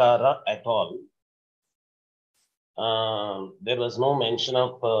ahankara at all. There was no mention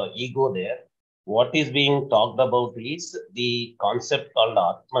of ego there. What is being talked about is the concept called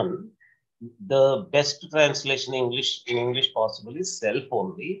Atman. The best translation in English possible is self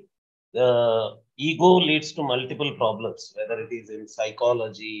only. The ego leads to multiple problems, whether it is in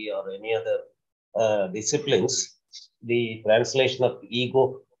psychology or any other disciplines. The translation of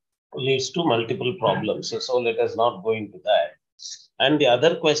ego leads to multiple problems. So let us not go into that. And the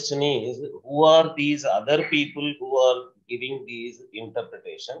other question is, who are these other people who are giving these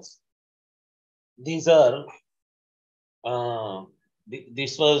interpretations? These are,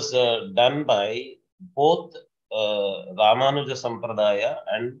 this was done by both Ramanuja Sampradaya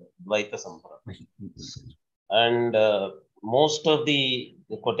and Advaita Sampradaya. And most of the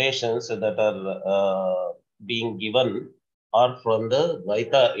quotations that are being given are from the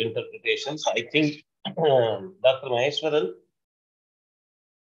Advaita interpretations. I think Dr. Maheswaran,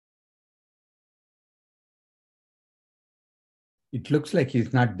 it looks like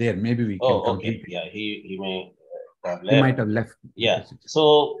he's not there. Maybe we can complete. Yeah, he may have left. He might have left. Yeah.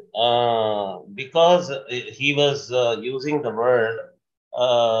 So because he was using the word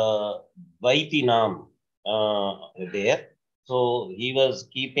Vaitinam there, so he was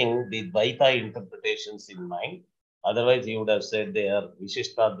keeping the Dvaita interpretations in mind. Otherwise, he would have said they are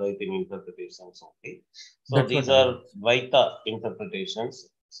Vishishtadvaita interpretations only. So that's these are Dvaita interpretations.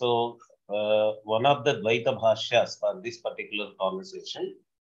 So one of the Dvaita Bhashyas for this particular conversation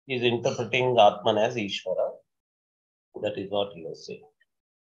is interpreting Atman as Ishvara. That is what he was saying.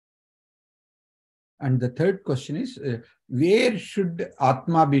 And the third question is, where should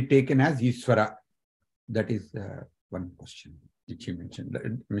Atma be taken as Ishvara? That is one question which you mentioned,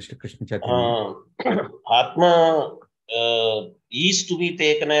 Mr. Krishna Chaitanya. Atma is to be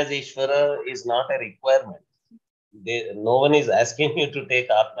taken as Ishvara is not a requirement. No one is asking you to take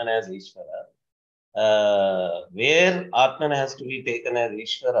Atman as Ishvara. Where Atman has to be taken as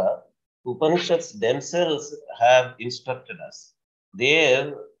Ishvara, Upanishads themselves have instructed us.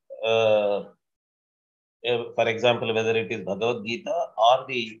 There, for example, whether it is Bhagavad Gita or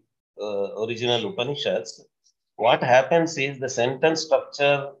the original Upanishads, what happens is the sentence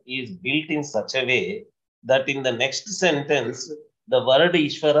structure is built in such a way that in the next sentence, the word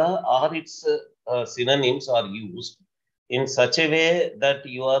Ishvara or its synonyms are used in such a way that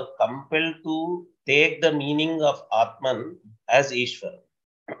you are compelled to take the meaning of Atman as Ishvara.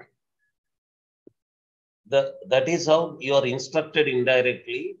 That is how you are instructed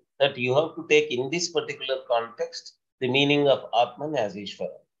indirectly that you have to take in this particular context the meaning of Atman as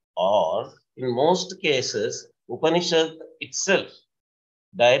Ishvara. Or in most cases, Upanishad itself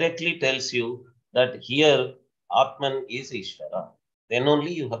directly tells you that here Atman is Ishvara. Then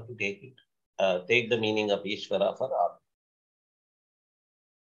only you have to take it. Take the meaning of Ishvara for Atman.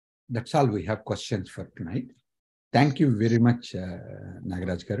 That's all we have questions for tonight. Thank you very much,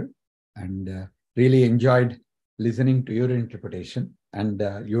 Nagaraj Garu. And really enjoyed listening to your interpretation and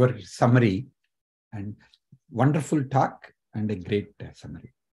your summary, and wonderful talk and a great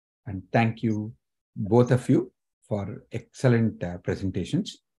summary. And thank you, both of you, for excellent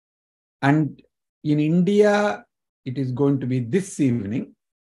presentations. And in India, it is going to be this evening,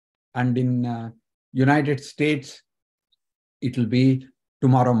 and in United States, it will be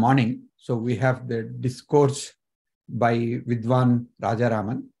tomorrow morning. So we have the discourse by Vidwan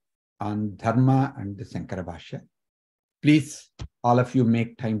Rajaraman on Dharma and the Shankara Bhashya. Please, all of you,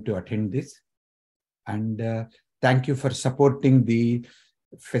 make time to attend this. And thank you for supporting the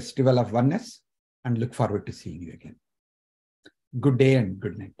Festival of Oneness, and look forward to seeing you again. Good day and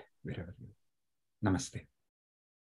good night, wherever you are. Namaste.